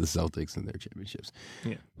 the Celtics and their championships.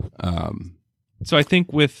 Yeah. So I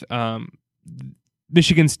think with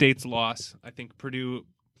Michigan State's loss, I think Purdue,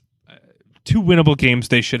 2 winnable games,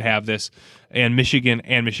 they should have this, and Michigan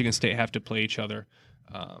State have to play each other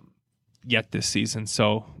yet this season.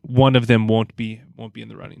 So one of them won't be in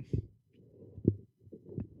the running.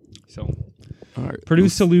 So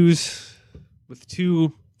Purdue's to lose with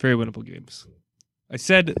 2 very winnable games. I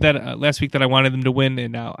said that last week that I wanted them to win,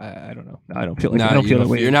 and now I don't know. I don't feel like I don't feel that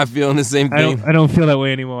way. You're not feeling the same thing. I don't feel that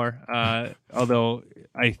way anymore. Although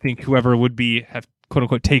I think whoever would have quote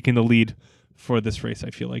unquote taken the lead for this race,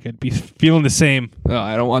 I feel like I'd be feeling the same.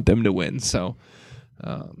 I don't want them to win. So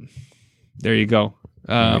there you go.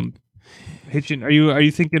 Hitchin, are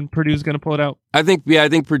you thinking Purdue's going to pull it out? I think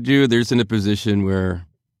Purdue. There's in a position where,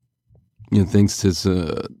 thanks to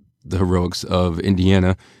the heroics of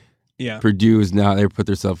Indiana. Yeah, Purdue is now, they put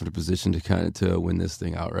themselves in a position to win this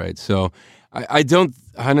thing outright. So I don't,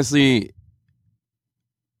 honestly,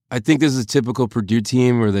 I think this is a typical Purdue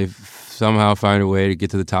team where they somehow find a way to get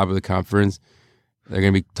to the top of the conference. They're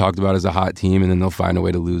going to be talked about as a hot team, and then they'll find a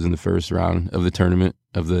way to lose in the first round of the tournament,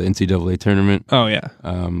 of the NCAA tournament. Oh, yeah.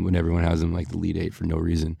 When everyone has them like the Elite Eight for no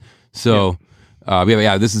reason. So,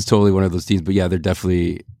 this is totally one of those teams. But yeah, they're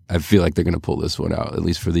definitely, I feel like they're going to pull this one out, at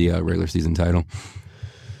least for the regular season title.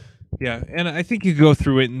 Yeah, and I think you go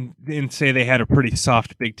through it and say they had a pretty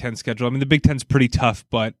soft Big Ten schedule. I mean, the Big Ten's pretty tough,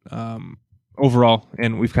 but overall,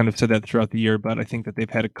 and we've kind of said that throughout the year, but I think that they've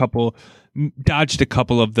had dodged a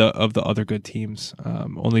couple of the other good teams,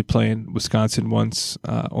 only playing Wisconsin once,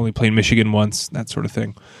 only playing Michigan once, that sort of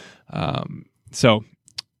thing. So,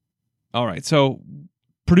 all right, so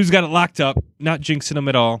Purdue's got it locked up, not jinxing them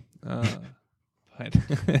at all.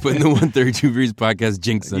 Putting the 132 Breeze podcast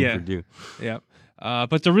jinx on Purdue. Yeah.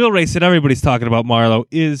 But the real race that everybody's talking about, Marlo,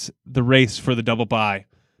 is the race for the double bye.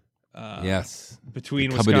 Yes.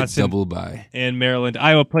 Between Wisconsin double bye and Maryland.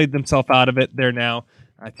 Iowa played themselves out of it. They're now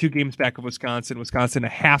 2 games back of Wisconsin. Wisconsin a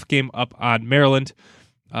half game up on Maryland.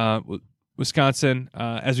 Wisconsin,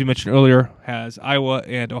 as we mentioned earlier, has Iowa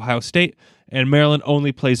and Ohio State, and Maryland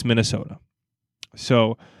only plays Minnesota.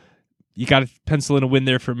 So you got to pencil in a win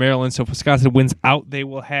there for Maryland. So if Wisconsin wins out, they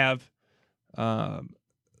will have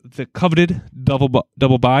the coveted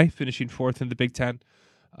double bye, finishing 4th in the Big Ten.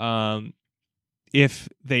 If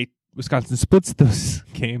Wisconsin splits those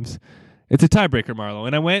games, it's a tiebreaker, Marlo.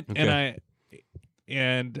 And I went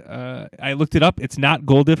and I looked it up. It's not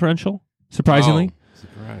goal differential, surprisingly. Oh,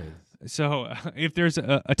 surprise. So if there's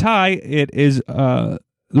a tie, it is the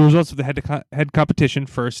results of the head competition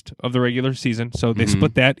first of the regular season. So they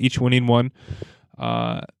split that, each winning one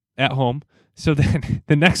at home. So then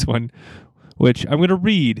the next one, which I'm going to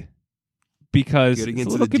read because it's a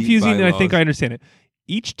little confusing and I think I understand it.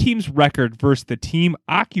 Each team's record versus the team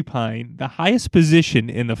occupying the highest position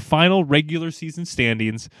in the final regular season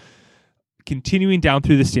standings, continuing down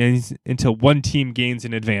through the standings until one team gains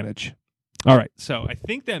an advantage. All right, so I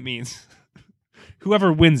think that means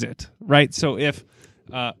whoever wins it, right? So if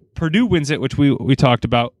Purdue wins it, which we talked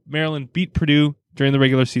about, Maryland beat Purdue during the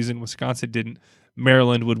regular season, Wisconsin didn't,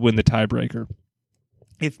 Maryland would win the tiebreaker.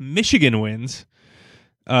 If Michigan wins,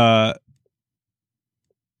 then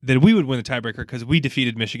we would win the tiebreaker because we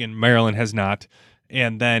defeated Michigan. Maryland has not.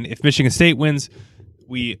 And then if Michigan State wins,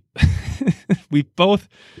 we we both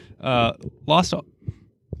lost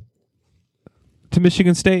to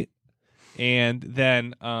Michigan State. And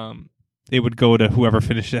then it would go to whoever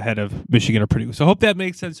finished ahead of Michigan or Purdue. So I hope that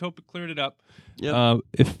makes sense. Hope it cleared it up. Yep.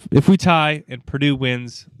 If we tie and Purdue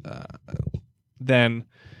wins, then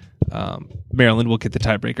Maryland will get the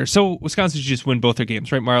tiebreaker. So Wisconsin should just win both their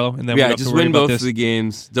games, right, Marlo? And then just win both of the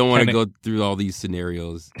games. Don't want to go through all these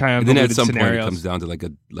scenarios. And then at some point it comes down to like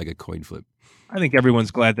a coin flip. I think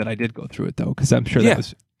everyone's glad that I did go through it though, because I'm sure that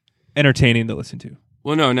was entertaining to listen to.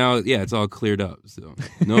 Well, no, now it's all cleared up. So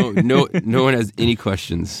no one has any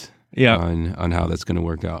questions on how that's going to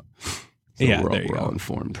work out. So we're all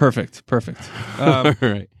informed. Perfect.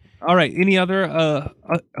 All right. Any other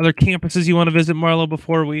campuses you want to visit, Marlo,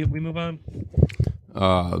 before we move on?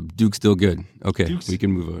 Duke's still good. Okay, we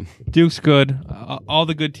can move on. Duke's good. All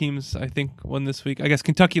the good teams, I think, won this week. I guess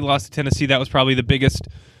Kentucky lost to Tennessee. That was probably the biggest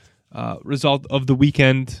result of the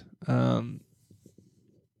weekend.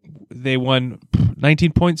 They won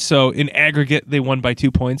 19 points. So in aggregate, they won by 2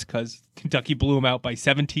 points because Kentucky blew them out by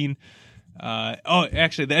 17.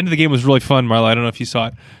 Actually, the end of the game was really fun, Marlo. I don't know if you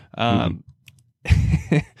saw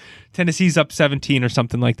it. Tennessee's up 17 or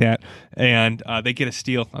something like that, and they get a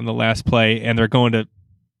steal on the last play, and they're going to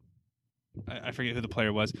I forget who the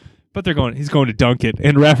player was, but he's going to dunk it,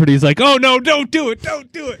 and Rafferty's like, "Oh no, don't do it.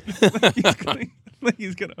 Like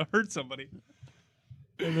he's gonna hurt somebody."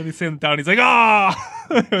 And then he sends him down. He's like, "Ah!"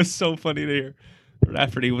 It was so funny to hear.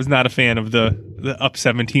 Rafferty was not a fan of the up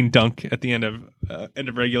 17 dunk at the end of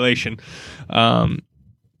regulation. And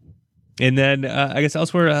then I guess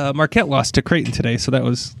elsewhere, Marquette lost to Creighton today, so that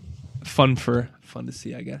was fun to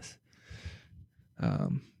see, I guess.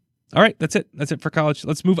 All right, that's it. That's it for college.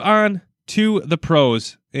 Let's move on to the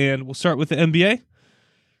pros, and we'll start with the NBA.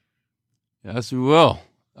 Yes, we will.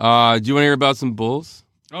 Do you want to hear about some Bulls?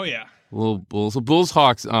 Oh yeah, little Bulls. So Bulls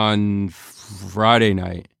Hawks on Friday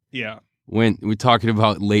night. Yeah. We're talking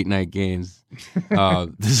about late night games.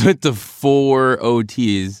 This went to 4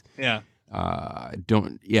 OTs. Yeah.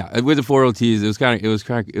 With the 4 OTs, it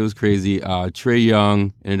was crazy. Trae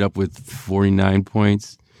Young ended up with 49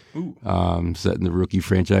 points, setting the rookie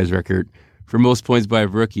franchise record for most points by a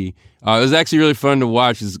rookie. It was actually really fun to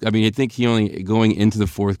watch. I think he only going into the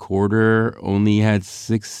fourth quarter only had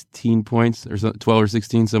 16 points or 12 or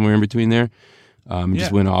 16, somewhere in between there.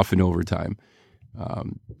 Just went off in overtime.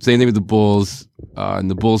 Same thing with the Bulls. On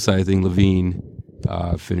the Bulls side, I think Levine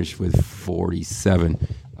finished with 47.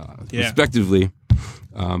 Respectively.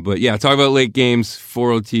 But yeah, talk about late games,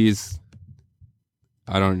 4 OTs.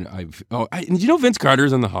 Did you know Vince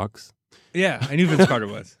Carter's on the Hawks? Yeah, I knew Vince Carter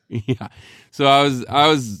was. Yeah. So I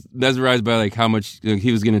was mesmerized by like how much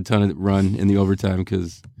he was getting a ton of run in the overtime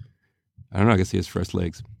because I don't know, I guess he has fresh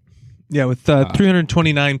legs. Yeah, with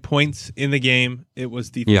 329 points in the game, it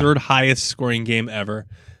was the third highest scoring game ever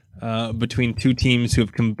between two teams who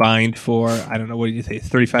have combined for, I don't know, what did you say,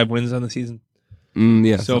 35 wins on the season?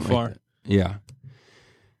 So far. Like yeah.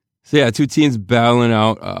 So yeah, two teams battling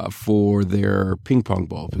out for their ping pong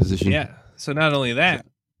ball position. Yeah. So not only that.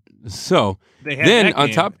 So they had then that on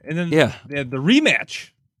game, top, and then they had the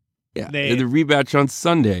rematch. Yeah, they had the rematch on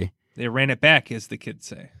Sunday. They ran it back, as the kids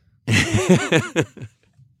say.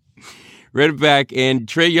 Ran it back, and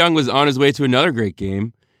Trae Young was on his way to another great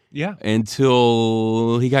game. Yeah.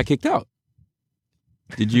 Until he got kicked out.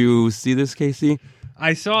 Did you see this, Casey?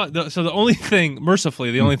 I saw. The only thing,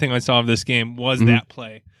 mercifully, the only thing I saw of this game was that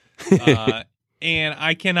play. And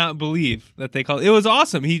I cannot believe that they called it. It was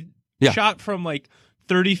awesome. He Yeah. shot from like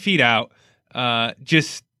 30 feet out,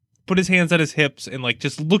 just put his hands on his hips and like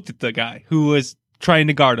just looked at the guy who was trying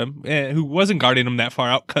to guard him, who wasn't guarding him that far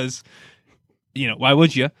out because, why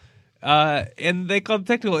would you? And they called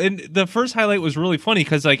technical. And the first highlight was really funny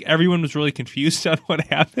because like everyone was really confused on what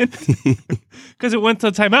happened because it went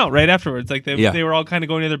to timeout right afterwards. Like they were all kind of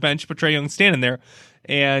going to their bench, but Trae Young's standing there,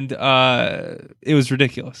 and it was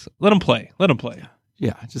ridiculous. Let him play.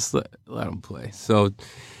 Yeah, just let him play. So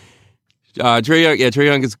Trae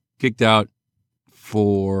Young gets kicked out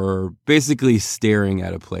for basically staring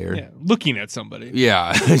at a player. Yeah, looking at somebody.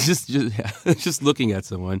 Yeah, just looking at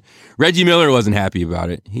someone. Reggie Miller wasn't happy about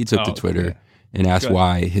it. He took to Twitter and asked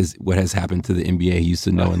why what has happened to the NBA he used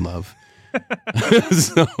to know and love.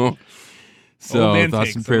 so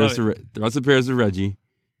thoughts and prayers to Reggie.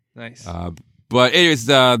 Nice. But anyways,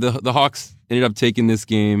 the Hawks ended up taking this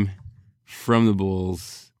game from the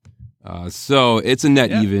Bulls. So it's a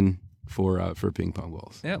net even for ping pong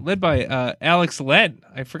balls. Yeah, led by Alex Len.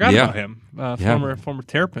 I forgot about him. Former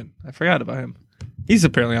Terrapin. I forgot about him. He's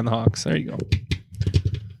apparently on the Hawks. There you go.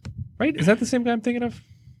 Right? Is that the same guy I'm thinking of?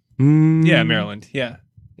 Yeah, Maryland. Yeah.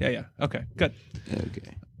 Okay, good.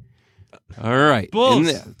 Okay. All right.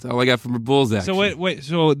 Bulls. That's all I got from the Bulls action. So wait.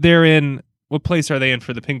 So they're in. What place are they in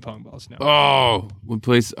for the ping pong balls now? Oh, what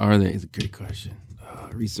place are they? It's a great question.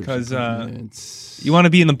 Research. Because you want to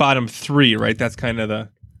be in the bottom 3, right? That's kind of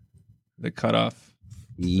the cutoff.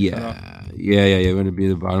 Yeah. We're going to be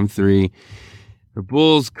the bottom 3. The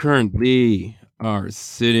Bulls currently are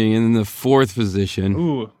sitting in the 4th position.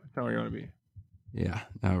 Ooh, that's not where you want to be. Yeah,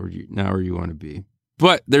 not where you want to be.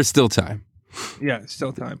 But there's still time. Yeah,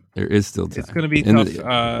 still time. There is still time. It's going to be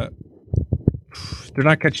tough. They're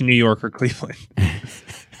not catching New York or Cleveland.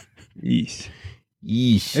 Yeesh.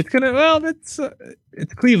 It's gonna. Well, it's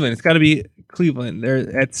Cleveland. It's got to be Cleveland.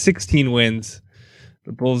 They're at 16 wins.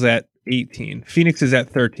 The Bulls at 18. Phoenix is at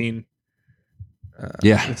 13.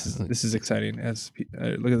 This is exciting. As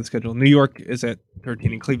look at the schedule. New York is at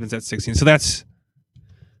 13 and Cleveland's at 16. So that's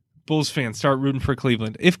Bulls fans start rooting for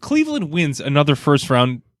Cleveland. If Cleveland wins another first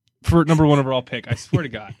round for number 1 overall pick, I swear to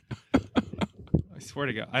God.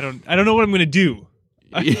 I don't know what I'm going to do.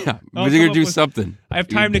 But you're going to do something. I have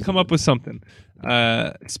time to come up with something.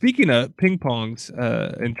 Speaking of ping pongs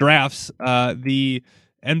and drafts, the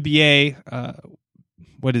NBA,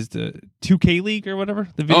 what is the 2K League or whatever?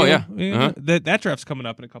 The video? Oh, yeah. That draft's coming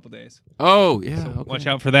up in a couple days. Oh, yeah. So watch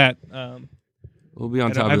out for that. We'll be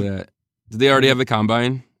on top of that. Did they already have a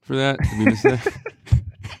combine for that? Did we miss that?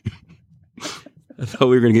 I thought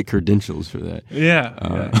we were going to get credentials for that.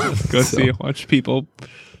 Yeah. Go see, watch people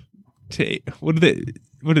what do they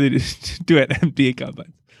do at NBA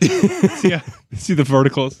combines? see the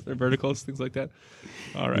verticals, things like that.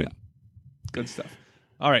 All right. Good stuff.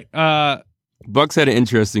 All right. Bucks had an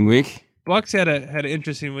interesting week. Bucks had an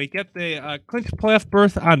interesting week. Yep, they clinched a playoff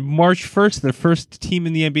berth on March 1st, the first team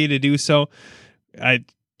in the NBA to do so. I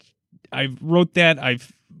wrote that.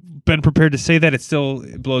 I've been prepared to say that.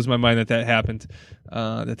 It blows my mind that happened,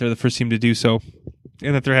 that they're the first team to do so,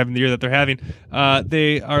 and that they're having the year that they're having.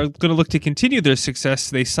 They are going to look to continue their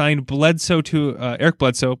success. They signed Eric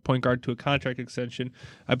Bledsoe, point guard, to a contract extension.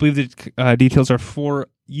 I believe the details are 4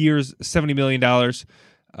 years, $70 million,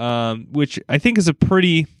 which I think is a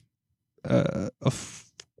pretty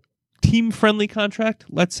team-friendly contract,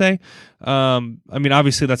 let's say. I mean,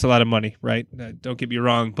 obviously that's a lot of money, right? Don't get me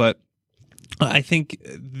wrong, but I think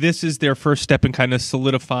this is their first step in kind of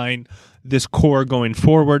solidifying this core going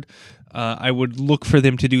forward. I would look for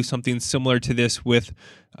them to do something similar to this with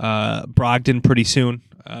Brogdon pretty soon.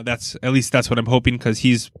 That's what I'm hoping, because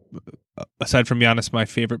he's, aside from Giannis, my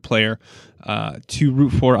favorite player to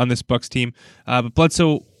root for on this Bucks team. But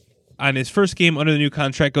Bledsoe, on his first game under the new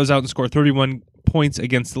contract, goes out and scored 31 points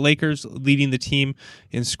against the Lakers, leading the team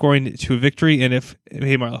in scoring to a victory. And if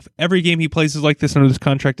every game he plays is like this under this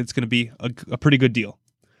contract, it's going to be a pretty good deal.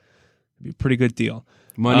 It'd be a pretty good deal.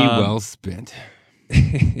 Money well spent.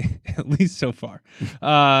 At least so far.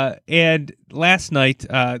 And last night,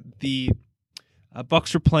 the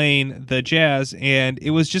Bucks were playing the Jazz, and it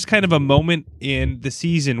was just kind of a moment in the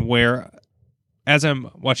season where, as I'm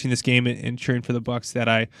watching this game and cheering for the Bucks, that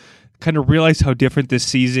I kind of realized how different this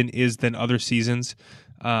season is than other seasons.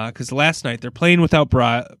 Because last night they're playing without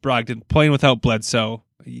Brogdon, playing without Bledsoe.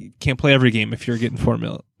 You can't play every game if you're getting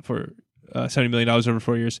 $70 million over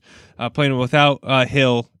 4 years. Playing without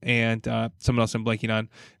Hill and someone else I'm blanking on.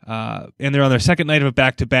 And they're on their second night of a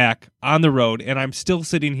back-to-back on the road, and I'm still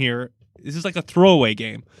sitting here. This is like a throwaway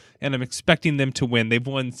game, and I'm expecting them to win. They've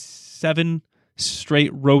won 7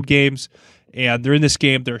 straight road games, and they're in this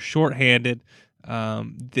game. They're shorthanded.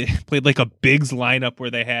 They played like a Bigs lineup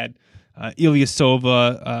where they had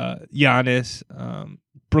Ilyasova, Giannis,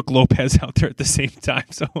 Brooke Lopez out there at the same time.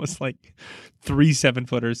 So it was like 3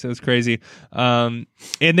 7-footers. It was crazy. And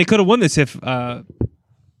they could have won this if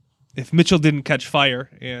Mitchell didn't catch fire,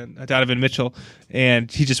 and Donovan Mitchell,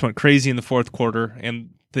 and he just went crazy in the fourth quarter, and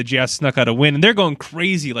the Jazz snuck out a win, and they're going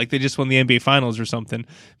crazy like they just won the NBA Finals or something.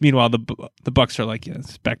 Meanwhile, the Bucks are like, yeah,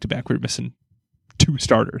 it's back-to-back. We're missing 2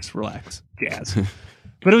 starters. Relax, Jazz.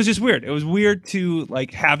 But it was just weird. It was weird to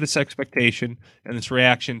like have this expectation and this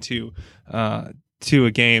reaction to a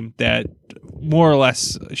game that more or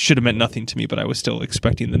less should have meant nothing to me, but I was still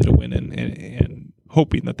expecting them to win and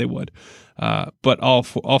hoping that they would. But all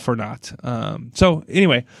for naught. So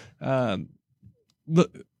anyway, the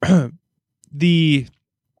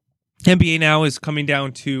NBA now is coming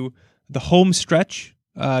down to the home stretch,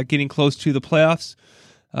 getting close to the playoffs.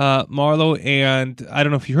 Marlo, and I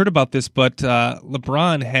don't know if you heard about this, but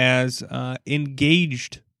LeBron has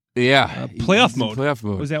engaged playoff mode. Playoff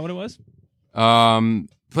mode. Was that what it was?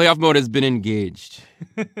 Playoff mode has been engaged.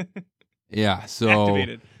 Yeah, so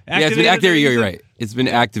activated. It's been activated. You're right. It's been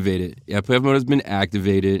activated. Yeah, playoff mode has been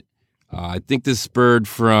activated. I think this spurred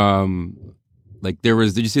from like there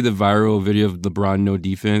was. Did you see the viral video of LeBron no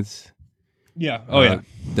defense? Yeah. Oh yeah.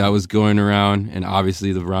 That was going around, and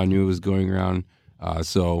obviously LeBron knew it was going around.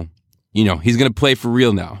 So, he's going to play for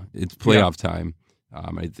real now. It's playoff time.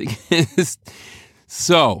 I think.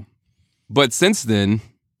 So, but since then,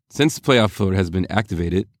 since the playoff mode has been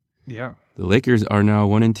activated, the Lakers are now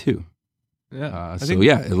 1-2. Yeah.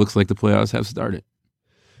 It looks like the playoffs have started.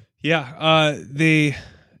 Yeah. The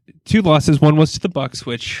 2 losses. One was to the Bucks,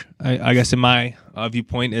 which I guess in my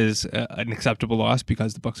viewpoint is an acceptable loss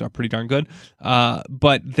because the Bucks are pretty darn good.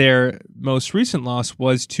 But their most recent loss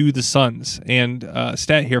was to the Suns. And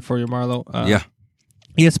stat here for you, Marlo.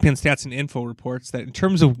 ESPN Stats and Info reports that in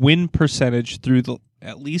terms of win percentage through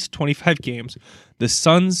at least 25 games, the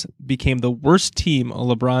Suns became the worst team a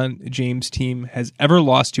LeBron James team has ever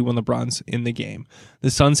lost to when LeBron's in the game.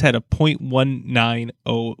 The Suns had a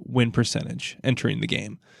 .190 win percentage entering the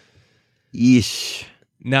game. Yeesh.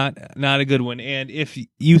 Not a good one. And if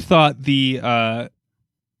you thought the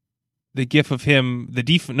gif of him,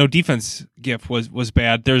 no defense gif was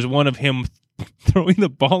bad, there's one of him throwing the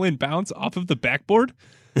ball in bounds off of the backboard.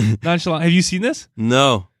 Nonchalant. Have you seen this?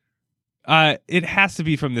 No. It has to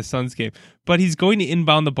be from the Suns game. But he's going to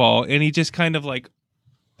inbound the ball, and he just kind of like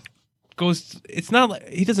goes. It's not like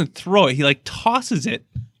he doesn't throw it. He like tosses it,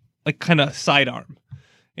 like kind of sidearm,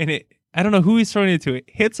 and I don't know who he's throwing it to. It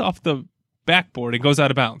hits off the backboard and goes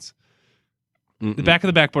out of bounds. Mm-mm. The back of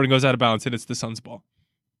the backboard and goes out of bounds, and it's the Suns ball.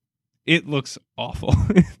 It looks awful,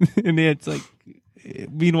 and it's like.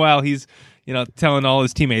 Meanwhile, he's telling all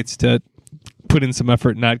his teammates to put in some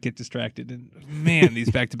effort and not get distracted. And man,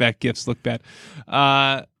 these back-to-back gifts look bad.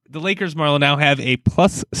 The Lakers, Marlon, now have a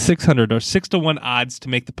plus 600 or 6-1 odds to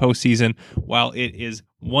make the postseason, while it is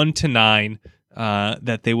 1-9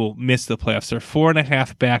 that they will miss the playoffs. They're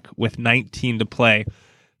 4.5 back with 19 to play.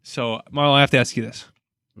 So, Marlon, I have to ask you this: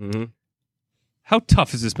 How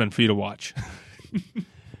tough has this been for you to watch?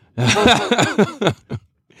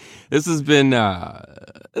 This has been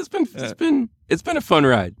it's been a fun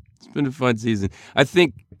ride. It's been a fun season. I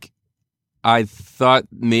thought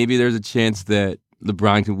maybe there's a chance that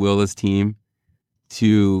LeBron can will his team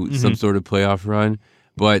to some sort of playoff run,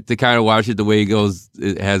 but to kind of watch it the way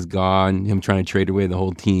it has gone, him trying to trade away the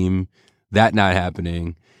whole team, that not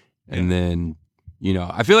happening, and then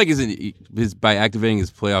I feel like his by activating his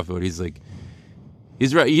playoff mode, he's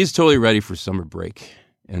totally ready for summer break.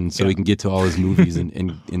 And so he can get to all his movies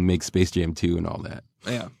and make Space Jam 2 and all that.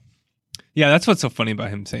 Yeah. Yeah, that's what's so funny about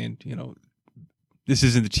him saying, this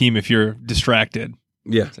isn't the team if you're distracted.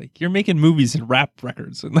 Yeah. It's like, you're making movies and rap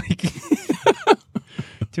records and like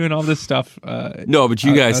doing all this stuff. No, but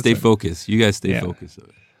you guys stay focused. You guys stay focused.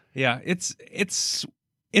 Yeah, it's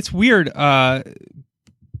weird.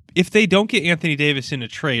 If they don't get Anthony Davis in a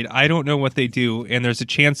trade, I don't know what they do. And there's a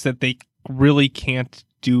chance that they really can't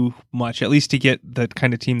do much, at least to get the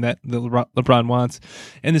kind of team that LeBron wants.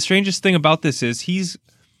 And the strangest thing about this is he's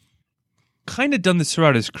kind of done this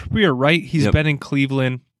throughout his career, right? He's been in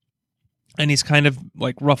Cleveland, and he's kind of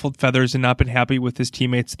like ruffled feathers and not been happy with his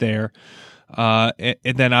teammates there. And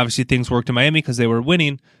then obviously things worked in Miami because they were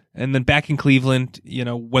winning. And then back in Cleveland,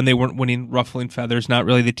 when they weren't winning, ruffling feathers, not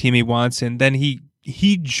really the team he wants. And then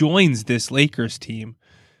he joins this Lakers team.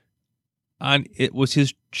 It was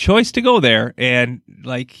his choice to go there, and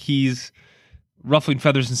like he's ruffling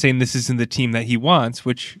feathers and saying this isn't the team that he wants,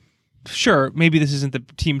 which sure, maybe this isn't the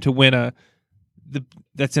team to win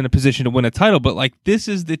that's in a position to win a title, but like this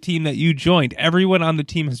is the team that you joined. Everyone on the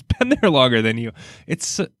team has been there longer than you.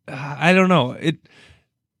 It's I don't know. It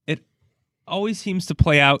always seems to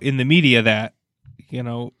play out in the media that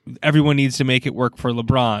everyone needs to make it work for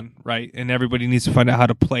LeBron, right? And everybody needs to find out how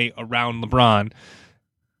to play around LeBron.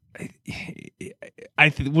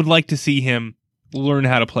 I would like to see him learn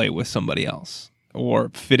how to play with somebody else or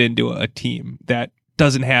fit into a team that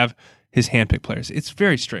doesn't have his handpicked players. It's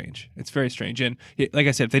very strange. And like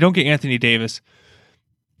I said, if they don't get Anthony Davis,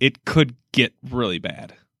 it could get really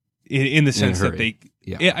bad in the sense that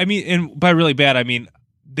and by really bad, I mean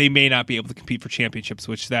they may not be able to compete for championships,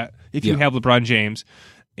 which that if you have LeBron James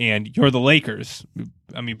and you're the Lakers,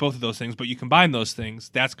 I mean, both of those things, but you combine those things,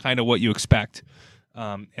 that's kind of what you expect.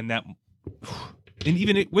 And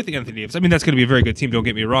even with Anthony Davis, I mean, that's going to be a very good team. Don't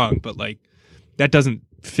get me wrong, but like that doesn't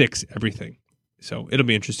fix everything. So it'll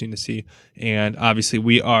be interesting to see. And obviously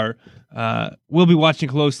we'll be watching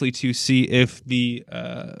closely to see if the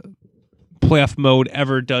playoff mode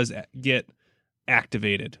ever does get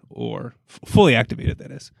activated or fully activated,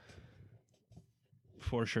 that is.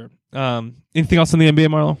 For sure. Anything else on the NBA,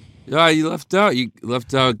 Marlo? Yeah, you left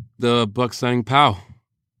out the Bucks signing Powell.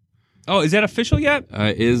 Oh, is that official yet?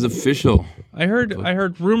 It is official. I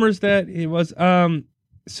heard rumors that it was.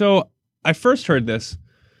 So I first heard this,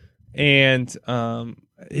 and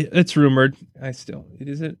it's rumored.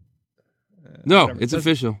 Is it? No, whatever. it's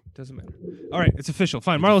official. Doesn't matter. All right, it's official.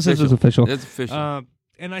 Fine. Marlo says it's official. It's official.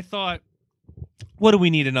 And I thought, what do we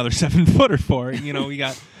need another 7-footer for? We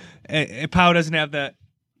got Powell doesn't have that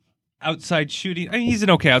outside shooting. I mean, he's an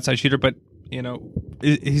okay outside shooter, but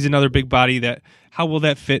he's another big body. That how will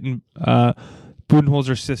that fit in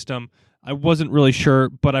Budenholzer's system? I wasn't really sure,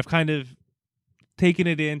 but I've kind of taken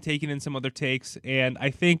in some other takes, and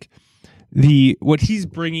I think what he's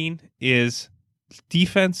bringing is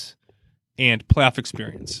defense and playoff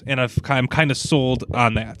experience, and I'm kind of sold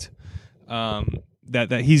on that.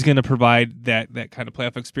 That he's going to provide that kind of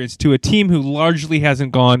playoff experience to a team who largely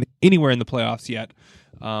hasn't gone anywhere in the playoffs yet.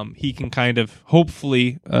 He can kind of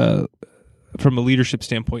hopefully, from a leadership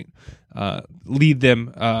standpoint, lead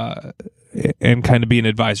them and kind of be an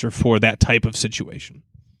advisor for that type of situation.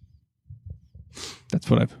 That's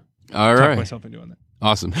what I've talked myself into on that.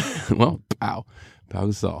 Awesome. Well, Pau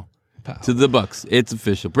Gasol to the Bucks. It's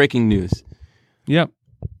official. Breaking news. Yep.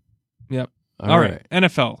 All right.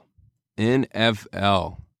 NFL.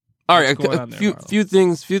 All right, a few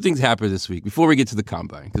things happened this week before we get to the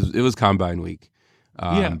combine, because it was combine week.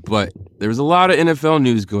 But there was a lot of NFL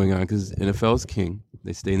news going on because NFL is king.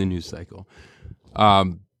 They stay in the news cycle.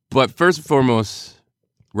 But first and foremost,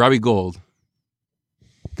 Robbie Gould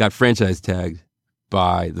got franchise tagged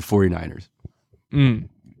by the 49ers,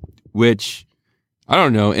 which I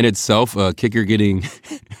don't know in itself. A kicker getting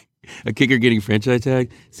franchise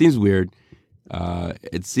tag seems weird.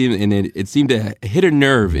 It seemed to hit a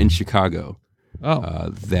nerve in Chicago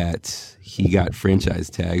that he got franchise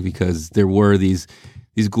tag, because there were these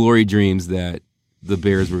glory dreams that the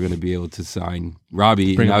Bears were going to be able to sign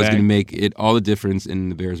Robbie, and that was going to make it all the difference, and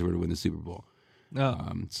the Bears were to win the Super Bowl.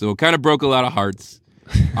 So it kind of broke a lot of hearts.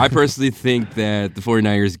 I personally think that the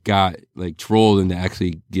 49ers got trolled into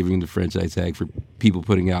actually giving the franchise tag for people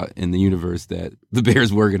putting out in the universe that the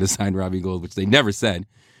Bears were going to sign Robbie Gould, which they never said.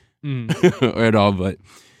 At all, but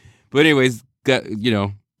anyways,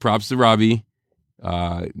 props to Robbie,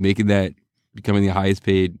 becoming the highest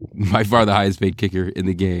paid, by far the highest paid kicker in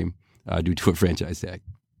the game, due to a franchise tag.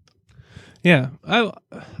 Yeah,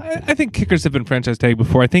 I think kickers have been franchise tagged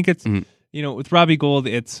before. I think it's with Robbie Gould,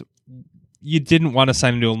 it's you didn't want to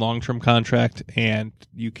sign him to a long-term contract, and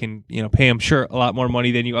you can pay him a lot more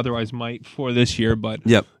money than you otherwise might for this year, but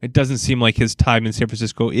it doesn't seem like his time in San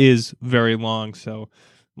Francisco is very long, so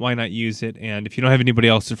why not use it? And if you don't have anybody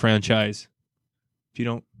else to franchise, if you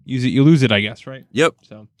don't use it, you lose it, I guess, right? Yep.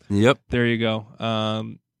 So, there you go. I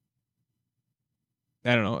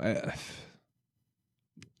don't know.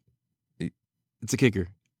 It's a kicker.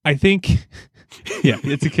 I think,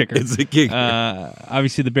 it's a kicker. It's a kicker.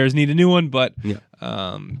 Obviously, the Bears need a new one, but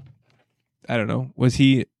I don't know. Was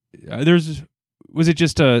it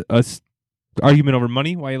just a argument over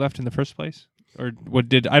money why he left in the first place, or what?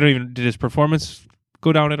 Did his performance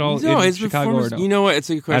go down at all in Chicago? Or no? You know what? It's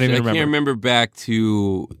a good question. I can't remember back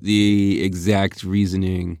to the exact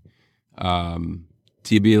reasoning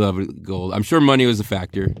to be Robbie Gould. I'm sure money was a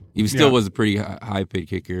factor. He still was a pretty high paid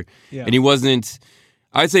kicker, and he wasn't.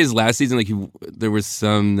 I'd say his last season, there was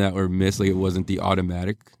some that were missed. It wasn't the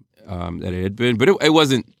automatic that it had been, but it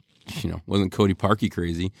wasn't. Wasn't Cody Parkey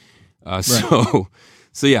crazy. So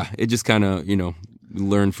yeah, it just kind of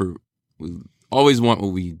learned for always want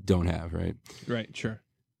what we don't have, right? Right. Sure.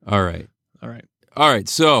 All right. All right.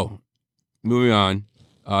 So, moving on.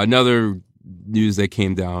 Another news that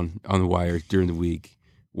came down on the wire during the week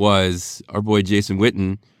was our boy Jason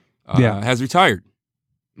Witten has retired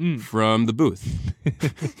from the booth.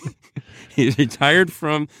 He's retired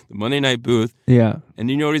from the Monday Night booth. Yeah. And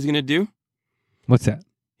you know what he's going to do? What's that?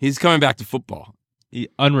 He's coming back to football. He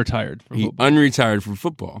unretired from football. Unretired from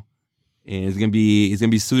football. And he's gonna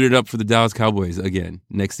be suited up for the Dallas Cowboys again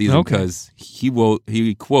next season because he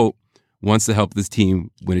quote wants to help this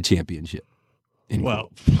team win a championship.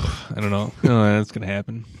 Well, I don't know. That's gonna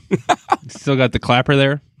happen. Still got the clapper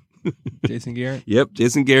there, Jason Garrett. Yep,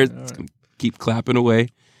 Jason Garrett's gonna keep clapping away.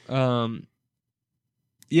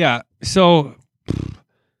 Yeah. So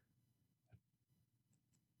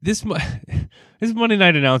this Monday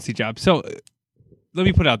night announcing job. So let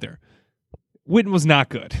me put it out there. Witten was not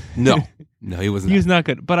good. No, he was not. He was not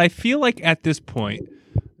good. But I feel like at this point,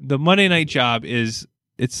 the Monday night job it's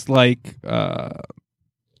like a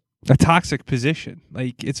toxic position.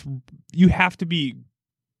 Like you have to be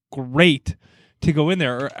great to go in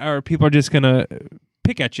there, or people are just gonna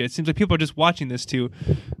pick at you. It seems like people are just watching this to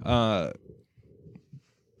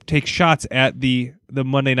take shots at the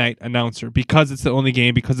Monday night announcer because it's the only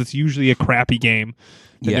game, because it's usually a crappy game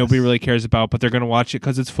that nobody really cares about, but they're gonna watch it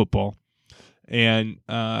because it's football. And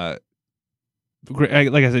like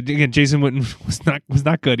I said again, Jason Witten was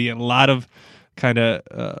not good. He had a lot of kind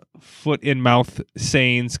of foot in mouth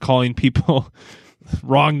sayings, calling people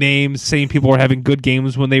wrong names, saying people were having good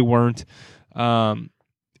games when they weren't.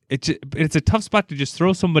 It's a tough spot to just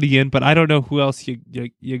throw somebody in, but I don't know who else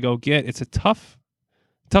you go get. It's a tough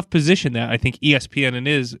position that I think ESPN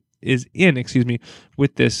is in.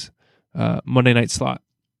 With this Monday night slot.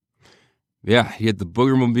 Yeah, you had the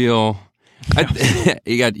Boogermobile.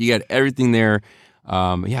 you got everything there.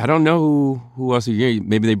 I don't know who else are here.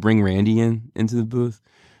 Maybe they bring Randy into the booth.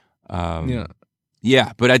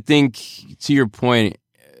 But I think to your point,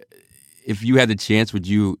 if you had the chance, would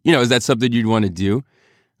you? Is that something you'd want to do?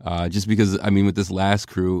 Just because with this last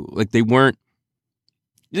crew, like they weren't.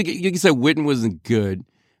 Like you said, Witten wasn't good,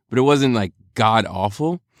 but it wasn't like god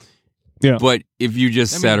awful. Yeah. But if you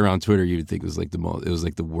just sat around Twitter, you'd think it was like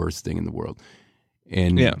the worst thing in the world.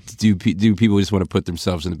 And do people just want to put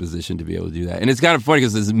themselves in a position to be able to do that? And it's kind of funny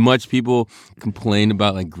because as much people complain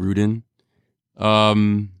about like Gruden,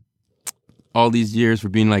 all these years for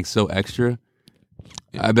being like so extra,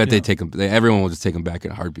 I bet they take him. Everyone will just take him back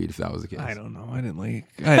in a heartbeat if that was the case. I don't know. I didn't like.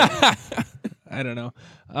 I don't know.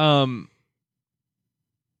 I'm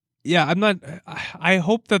not. I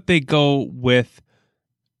hope that they go with.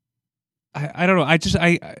 I don't know.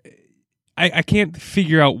 I can't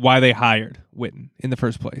figure out why they hired Witten in the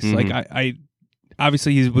first place. Mm-hmm. Like I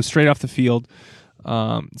obviously he was straight off the field,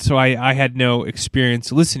 so I had no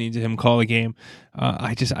experience listening to him call a game.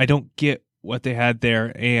 I don't get what they had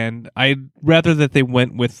there, and I'd rather that they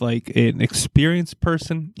went with like an experienced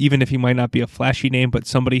person, even if he might not be a flashy name, but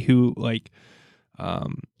somebody who like,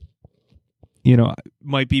 might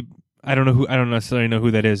be. I don't necessarily know who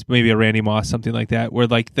that is. Maybe a Randy Moss, something like that. Where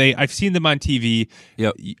like I've seen them on TV.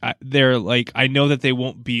 Yep. They're like, I know that they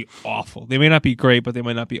won't be awful. They may not be great, but they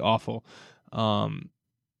might not be awful. I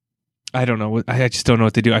don't know. I just don't know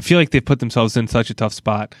what to do. I feel like they put themselves in such a tough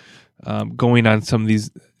spot, going on some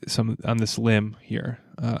on this limb here.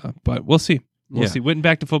 But we'll see. We'll see. Witten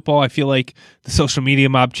back to football. I feel like the social media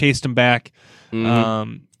mob chased him back.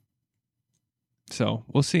 Mm-hmm. So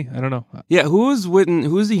we'll see. I don't know. Yeah, who's Witten?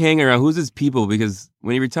 Who's he hanging around? Who's his people? Because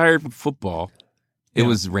when he retired from football, it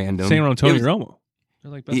was random. Staying around Tony Romo.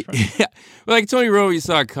 They're like best friends. Yeah, but like Tony Romo, you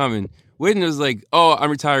saw it coming. Witten was like, "Oh,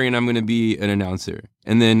 I'm retiring. I'm going to be an announcer,"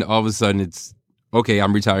 and then all of a sudden, it's okay.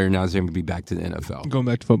 I'm retiring now. So I'm going to be back to the NFL. Going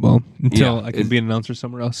back to football until I can be an announcer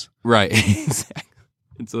somewhere else. Right. Exactly.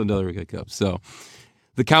 Until another hiccup. So.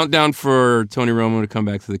 The countdown for Tony Romo to come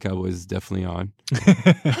back to the Cowboys is definitely on.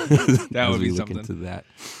 That would be look something. Into that.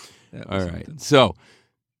 All right. So,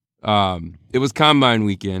 it was Combine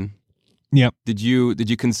weekend. Yep. Did you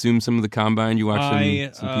consume some of the Combine? You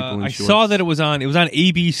watched some people in I shorts? saw that it was on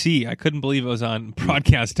ABC. I couldn't believe it was on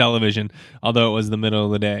broadcast television, although it was the middle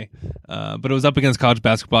of the day. But it was up against college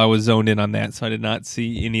basketball. I was zoned in on that, so I did not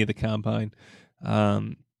see any of the Combine.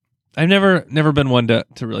 I've never been one to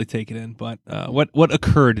really take it in, but what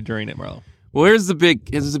occurred during it, Marlo? Well, here's a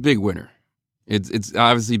big winner. It's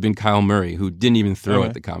obviously been Kyle Murray, who didn't even throw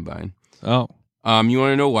at the Combine. Oh. You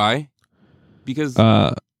want to know why? Because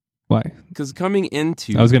why? Because coming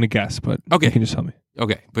into I was going to guess, but you can just tell me.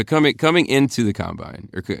 Okay, but coming into the Combine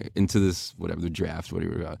or into this the draft,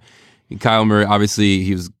 whatever. Kyle Murray, obviously,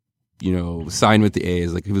 he was signed with the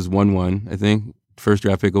A's. Like he was 1-1, I think. First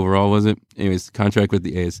draft pick overall, was it? Anyways, contract with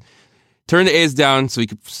the A's. Turned the A's down so he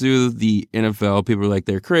could pursue the NFL. People were like,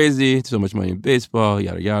 they're crazy, so much money in baseball,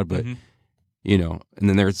 yada, yada. But, and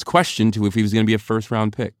then there's question to if he was going to be a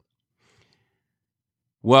first-round pick.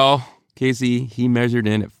 Well, Casey, he measured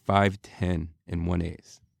in at 5'10" and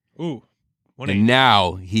 1/8. Ooh, 1/8. And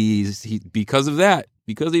now because of that,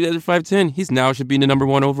 because he measured 5'10", he's now should be the number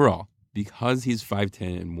 1 overall because he's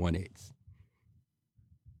 5'10" and 1/8.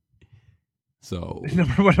 So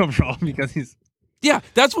number 1 overall because he's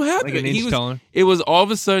that's what happened. like an inch taller. It was all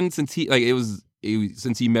of a sudden since he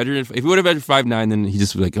measured if he would have measured 5'9", then he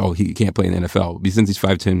just was like, oh, he can't play in the NFL. But since he's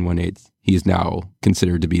 5'10", 1/8, he is now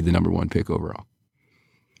considered to be the number 1 pick overall.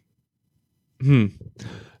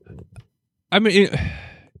 I mean,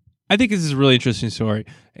 I think this is a really interesting story,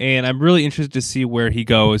 and I'm really interested to see where he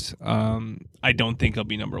goes. I don't think he'll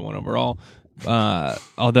be number 1 overall,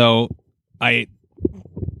 although I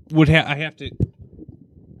have to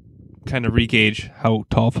kind of re-gauge how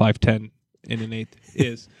tall 5'10" and 1/8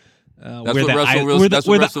 is. That's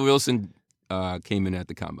what Russell Wilson came in at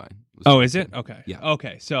the combine. Oh, is it? Okay. Yeah.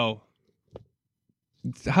 Okay, so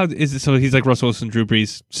how is it? So he's like Russell Wilson, Drew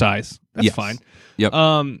Brees size. That's fine. Yep.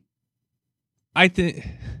 I think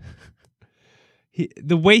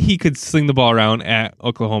the way he could sling the ball around at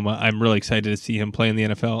Oklahoma, I'm really excited to see him play in the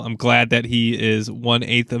NFL. I'm glad that he is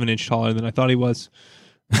 1/8 of an inch taller than I thought he was.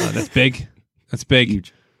 That's big. That's big.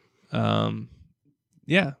 Huge.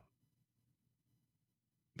 Yeah.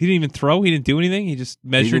 He didn't even throw. He didn't do anything. He just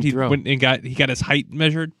measured. He went and got his height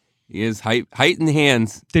measured. His height and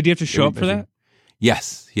hands. Did he have to show up for that?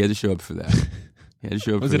 Yes, he had to show up for that. He had to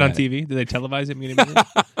show up. Was for it on that. TV? Did they televise it?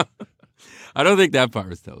 I don't think that part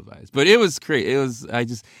was televised, but it was great. It was. I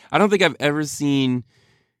don't think I've ever seen.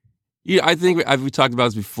 I think we talked about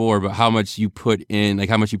this before, but how much you put in, like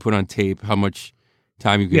how much you put on tape, how much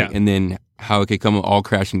time you get, and then how it could come all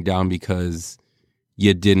crashing down because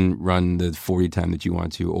you didn't run the 40 time that you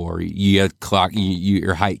want to, or you had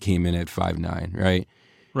your height came in at 5'9", right?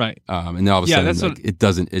 Right. And then all of a sudden, it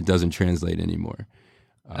doesn't translate anymore.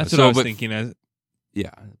 That's what I was thinking.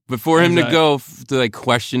 But for him to go to like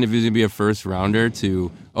question if he's gonna be a first rounder to,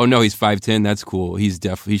 oh no, he's 5'10", that's cool. He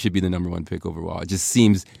should be the number 1 pick overall. It just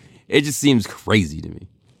seems crazy to me.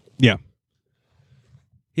 Yeah.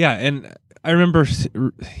 Yeah, and I remember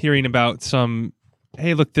hearing about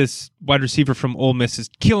hey, look, this wide receiver from Ole Miss is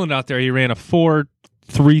killing out there. He ran a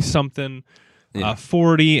 4.3 something,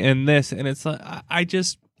 40 and this, and it's like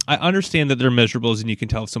I understand that they're measurables and you can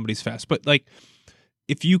tell if somebody's fast, but like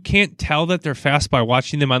if you can't tell that they're fast by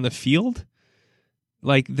watching them on the field,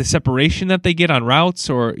 like the separation that they get on routes,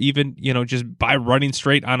 or even just by running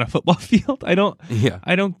straight on a football field, I don't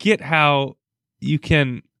get how you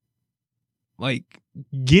can like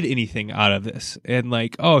get anything out of this. And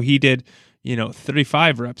like, oh, he did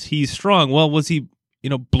 35 reps, he's strong. Well, was he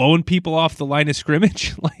blowing people off the line of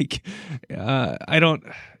scrimmage? Like,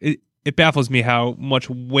 it baffles me how much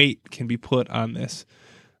weight can be put on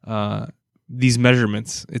these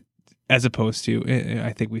measurements, as opposed to,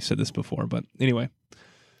 I think we've said this before, but anyway,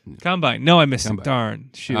 Combine. No, I missed it. Darn.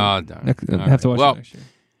 Shoot. Oh, darn. I have to watch it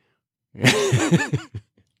next year.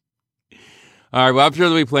 All right. Well, I'm sure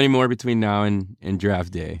there'll be plenty more between now and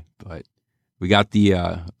draft day, but we got the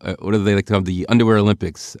what do they like to call the underwear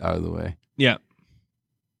Olympics out of the way. Yeah.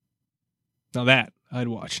 Now that I'd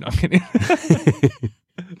watch. No, I'm kidding.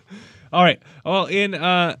 All right. Well, in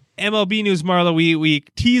MLB news, Marlo, we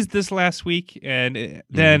teased this last week, and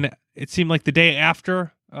then it seemed like the day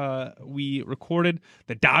after we recorded,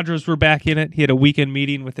 the Dodgers were back in it. He had a weekend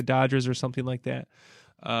meeting with the Dodgers or something like that.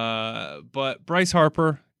 But Bryce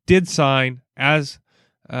Harper did sign, as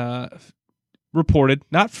reported,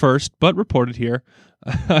 not first, but reported here,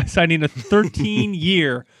 signing a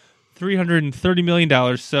 13-year, $330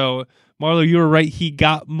 million. So, Marlo, you were right. He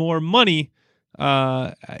got more money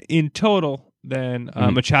in total than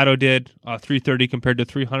Machado did, $330 compared to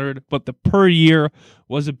 $300, but the per year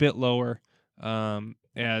was a bit lower,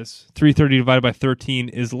 as $330 divided by 13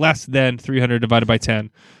 is less than $300 divided by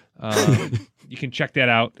 10. You can check that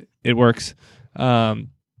out; it works.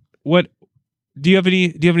 What do you have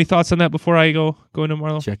any thoughts on that before I go into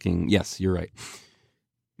Marlo? Checking. Yes, you're right.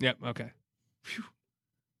 Yep. Okay.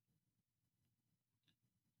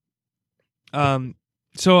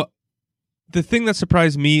 So the thing that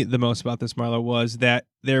surprised me the most about this, Marlo, was that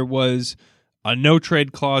there was a no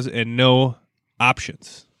trade clause and no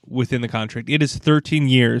options within the contract. It is 13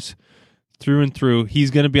 years through and through.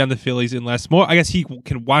 He's going to be on the Phillies unless more. I guess he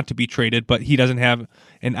can want to be traded, but he doesn't have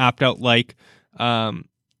an opt out like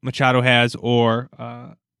Machado has, or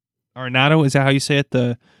Arenado. Is that how you say it?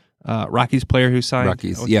 The Rockies player who signed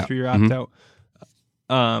Rockies, with yeah. a 3-year opt-out.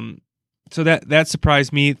 So that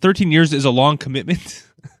surprised me. 13 years is a long commitment,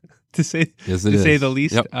 to say the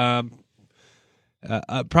least. Yep.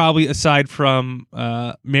 Probably aside from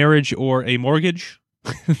marriage or a mortgage,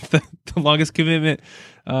 the longest commitment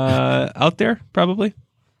out there, probably.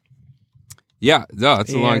 Yeah, no,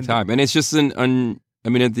 it's a long time, and it's just at the end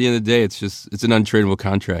of the day, it's an untradeable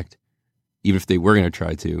contract, even if they were going to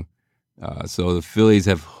try to. So the Phillies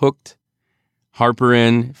have hooked Harper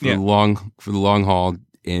in for the long haul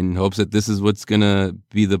in hopes that this is what's going to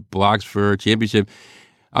be the blocks for a championship.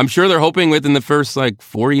 I'm sure they're hoping within the first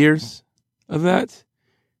 4 years of that.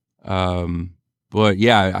 But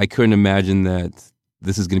yeah, I couldn't imagine that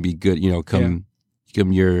this is going to be good, come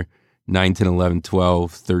year 9, 10, 11,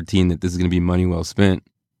 12, 13, that this is going to be money well spent.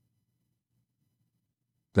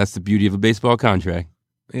 That's the beauty of a baseball contract.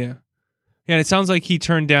 Yeah. Yeah, and it sounds like he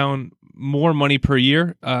turned down more money per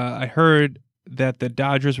year. I heard that the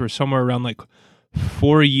Dodgers were somewhere around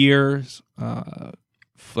 4 years, up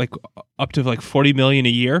to $40 million a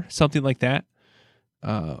year, something like that.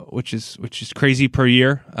 Which is crazy per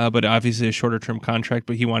year, but obviously a shorter term contract.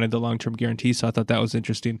 But he wanted the long term guarantee, so I thought that was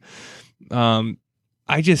interesting. I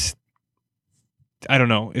don't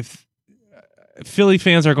know if Philly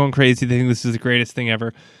fans are going crazy. They think this is the greatest thing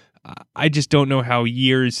ever. I just don't know how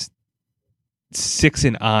years 6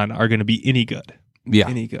 and on are going to be any good. Yeah,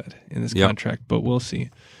 any good in this contract, but we'll see.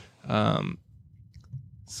 So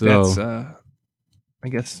that's I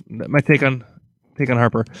guess my take on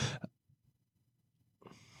Harper.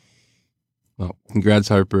 Well, congrats,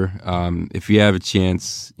 Harper. If you have a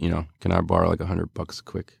chance, can I borrow $100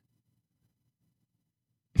 quick?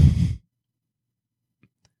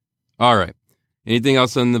 All right. Anything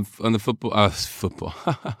else on the football? Football.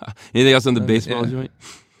 Anything else on the baseball joint?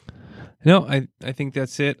 No, I think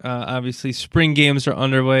that's it. Obviously, spring games are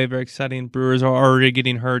underway. Very exciting. Brewers are already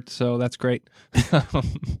getting hurt, so that's great.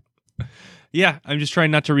 Yeah, I'm just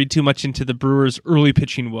trying not to read too much into the Brewers' early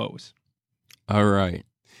pitching woes. All right.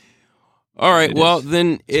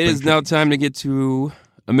 Then it is now time to get to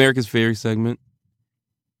America's favorite segment,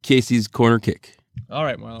 Casey's Corner Kick. All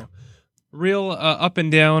right, Marlo. Real up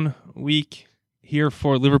and down week here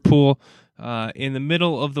for Liverpool. In the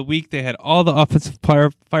middle of the week, they had all the offensive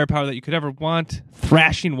firepower that you could ever want,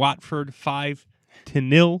 thrashing Watford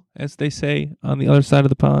 5-0, as they say on the other side of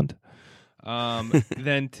the pond.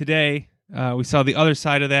 Then today, we saw the other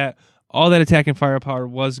side of that. All that attacking firepower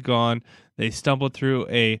was gone. They stumbled through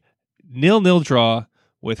a 0-0 draw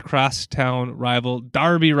with crosstown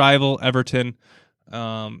Derby rival Everton.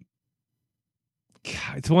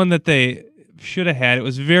 It's one that they should have had. It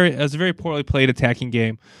was a very poorly played attacking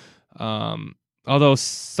game. Although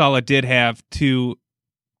Salah did have 2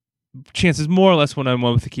 chances more or less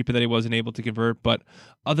 1-on-1 with the keeper that he wasn't able to convert. But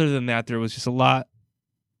other than that, there was just a lot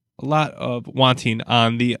of wanting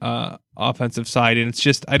on the offensive side, and it's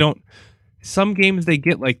just some games they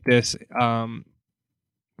get like this,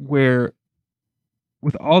 where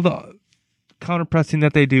with all the counter pressing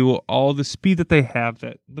that they do, all the speed that they have,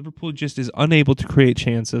 that Liverpool just is unable to create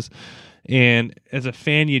chances. And as a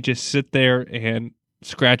fan, you just sit there and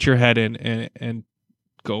scratch your head and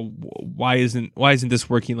go, why isn't this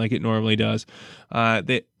working like it normally does?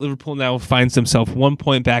 Liverpool now finds themselves 1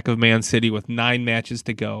 point back of Man City with 9 matches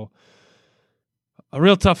to go. A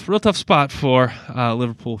real tough spot for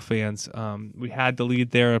Liverpool fans. We had the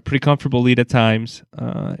lead there, a pretty comfortable lead at times,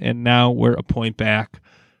 and now we're a point back,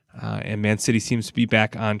 and Man City seems to be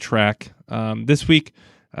back on track. This week,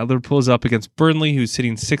 Liverpool is up against Burnley, who's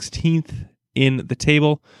sitting 16th in the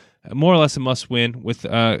table. More or less a must-win with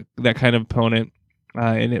that kind of opponent,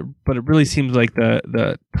 but it really seems like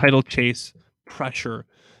the title chase pressure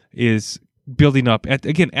is building up.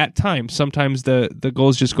 At times, sometimes the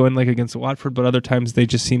goals just go in like against Watford, but other times they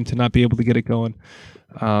just seem to not be able to get it going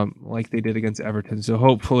like they did against Everton. So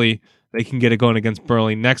hopefully they can get it going against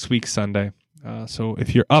Burnley next week, Sunday. So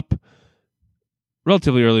if you're up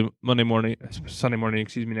relatively early Sunday morning,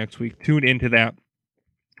 next week, tune into that.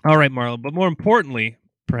 All right, Marlon. But more importantly,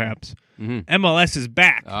 perhaps, MLS is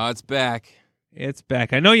back. It's back. It's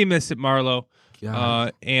back. I know you missed it, Marlo.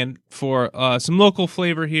 And for some local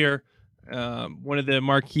flavor here, one of the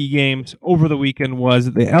marquee games over the weekend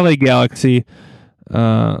was the LA Galaxy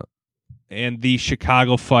and the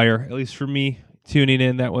Chicago Fire. At least for me, tuning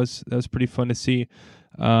in, that was pretty fun to see.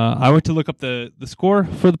 I went to look up the score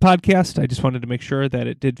for the podcast. I just wanted to make sure that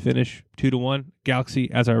it did finish 2-1 Galaxy,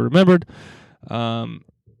 as I remembered.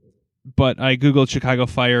 But I Googled Chicago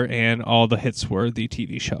Fire, and all the hits were the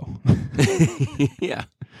TV show. Yeah.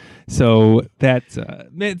 So that's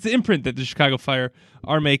it's the imprint that the Chicago Fire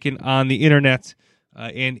are making on the internet.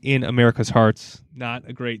 and in America's hearts. Not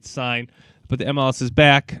a great sign, but the MLS is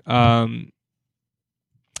back.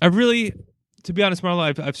 I've really, to be honest,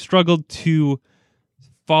 Marlo, I've struggled to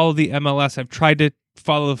follow the MLS. I've tried to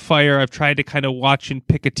follow the fire. I've tried to kind of watch and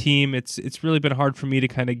pick a team. It's really been hard for me to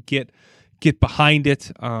kind of get behind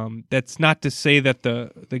it. That's not to say that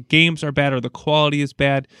the games are bad or the quality is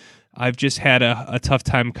bad. I've just had a tough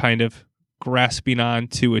time kind of grasping on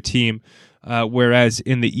to a team. Whereas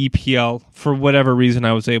in the EPL, for whatever reason,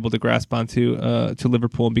 I was able to grasp onto to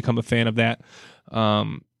Liverpool and become a fan of that.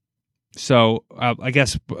 So I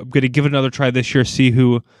guess I'm going to give it another try this year,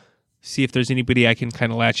 see if there's anybody I can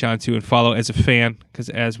kind of latch onto and follow as a fan, because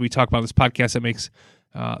as we talk about in this podcast, it makes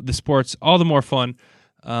the sports all the more fun.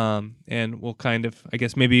 And we'll kind of, I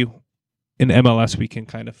guess maybe in MLS we can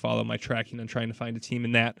kind of follow my tracking and trying to find a team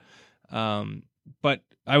in that. But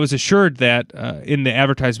I was assured that in the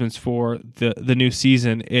advertisements for the new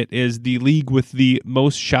season, it is the league with the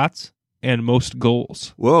most shots and most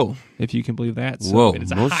goals. Whoa. If you can believe that. So whoa. It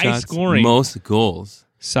is a most high-scoring most goals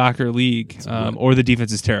soccer league, or the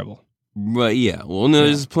defense is terrible. Right, yeah. Well, no,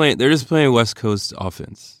 they're just playing West Coast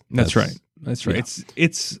offense. That's right. Yeah.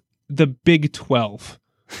 It's the Big 12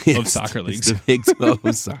 of soccer leagues. It's the Big 12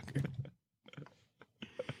 of soccer.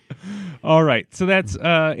 All right, so that's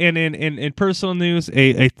and in personal news,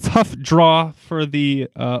 a tough draw for the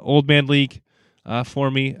Old Man League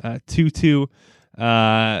for me,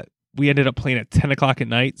 2-2. We ended up playing at 10 o'clock at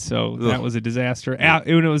night, so that was a disaster.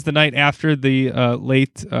 It was the night after the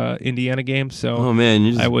late Indiana game, so oh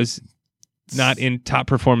man, I was not in top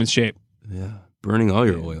performance shape. Yeah, burning all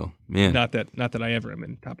your oil, man. Not that I ever am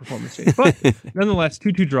in top performance shape, but nonetheless,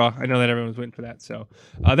 2-2 draw. I know that everyone was waiting for that, so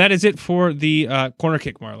that is it for the corner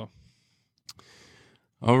kick, Marlo.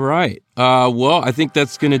 All right. Well, I think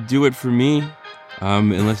that's going to do it for me,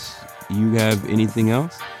 unless you have anything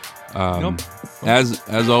else. Nope.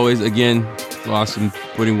 As always, again, it's awesome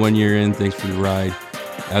putting 1 year in. Thanks for the ride.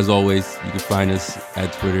 As always, you can find us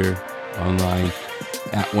at Twitter, online,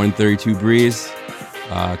 at 132breeze,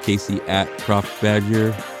 Casey at Prof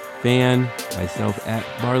Badger Fan, myself at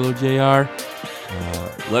Barlow JR.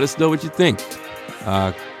 Let us know what you think.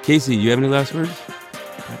 Casey, you have any last words?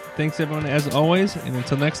 Thanks, everyone, as always. And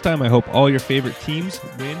until next time, I hope all your favorite teams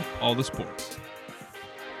win all the sports.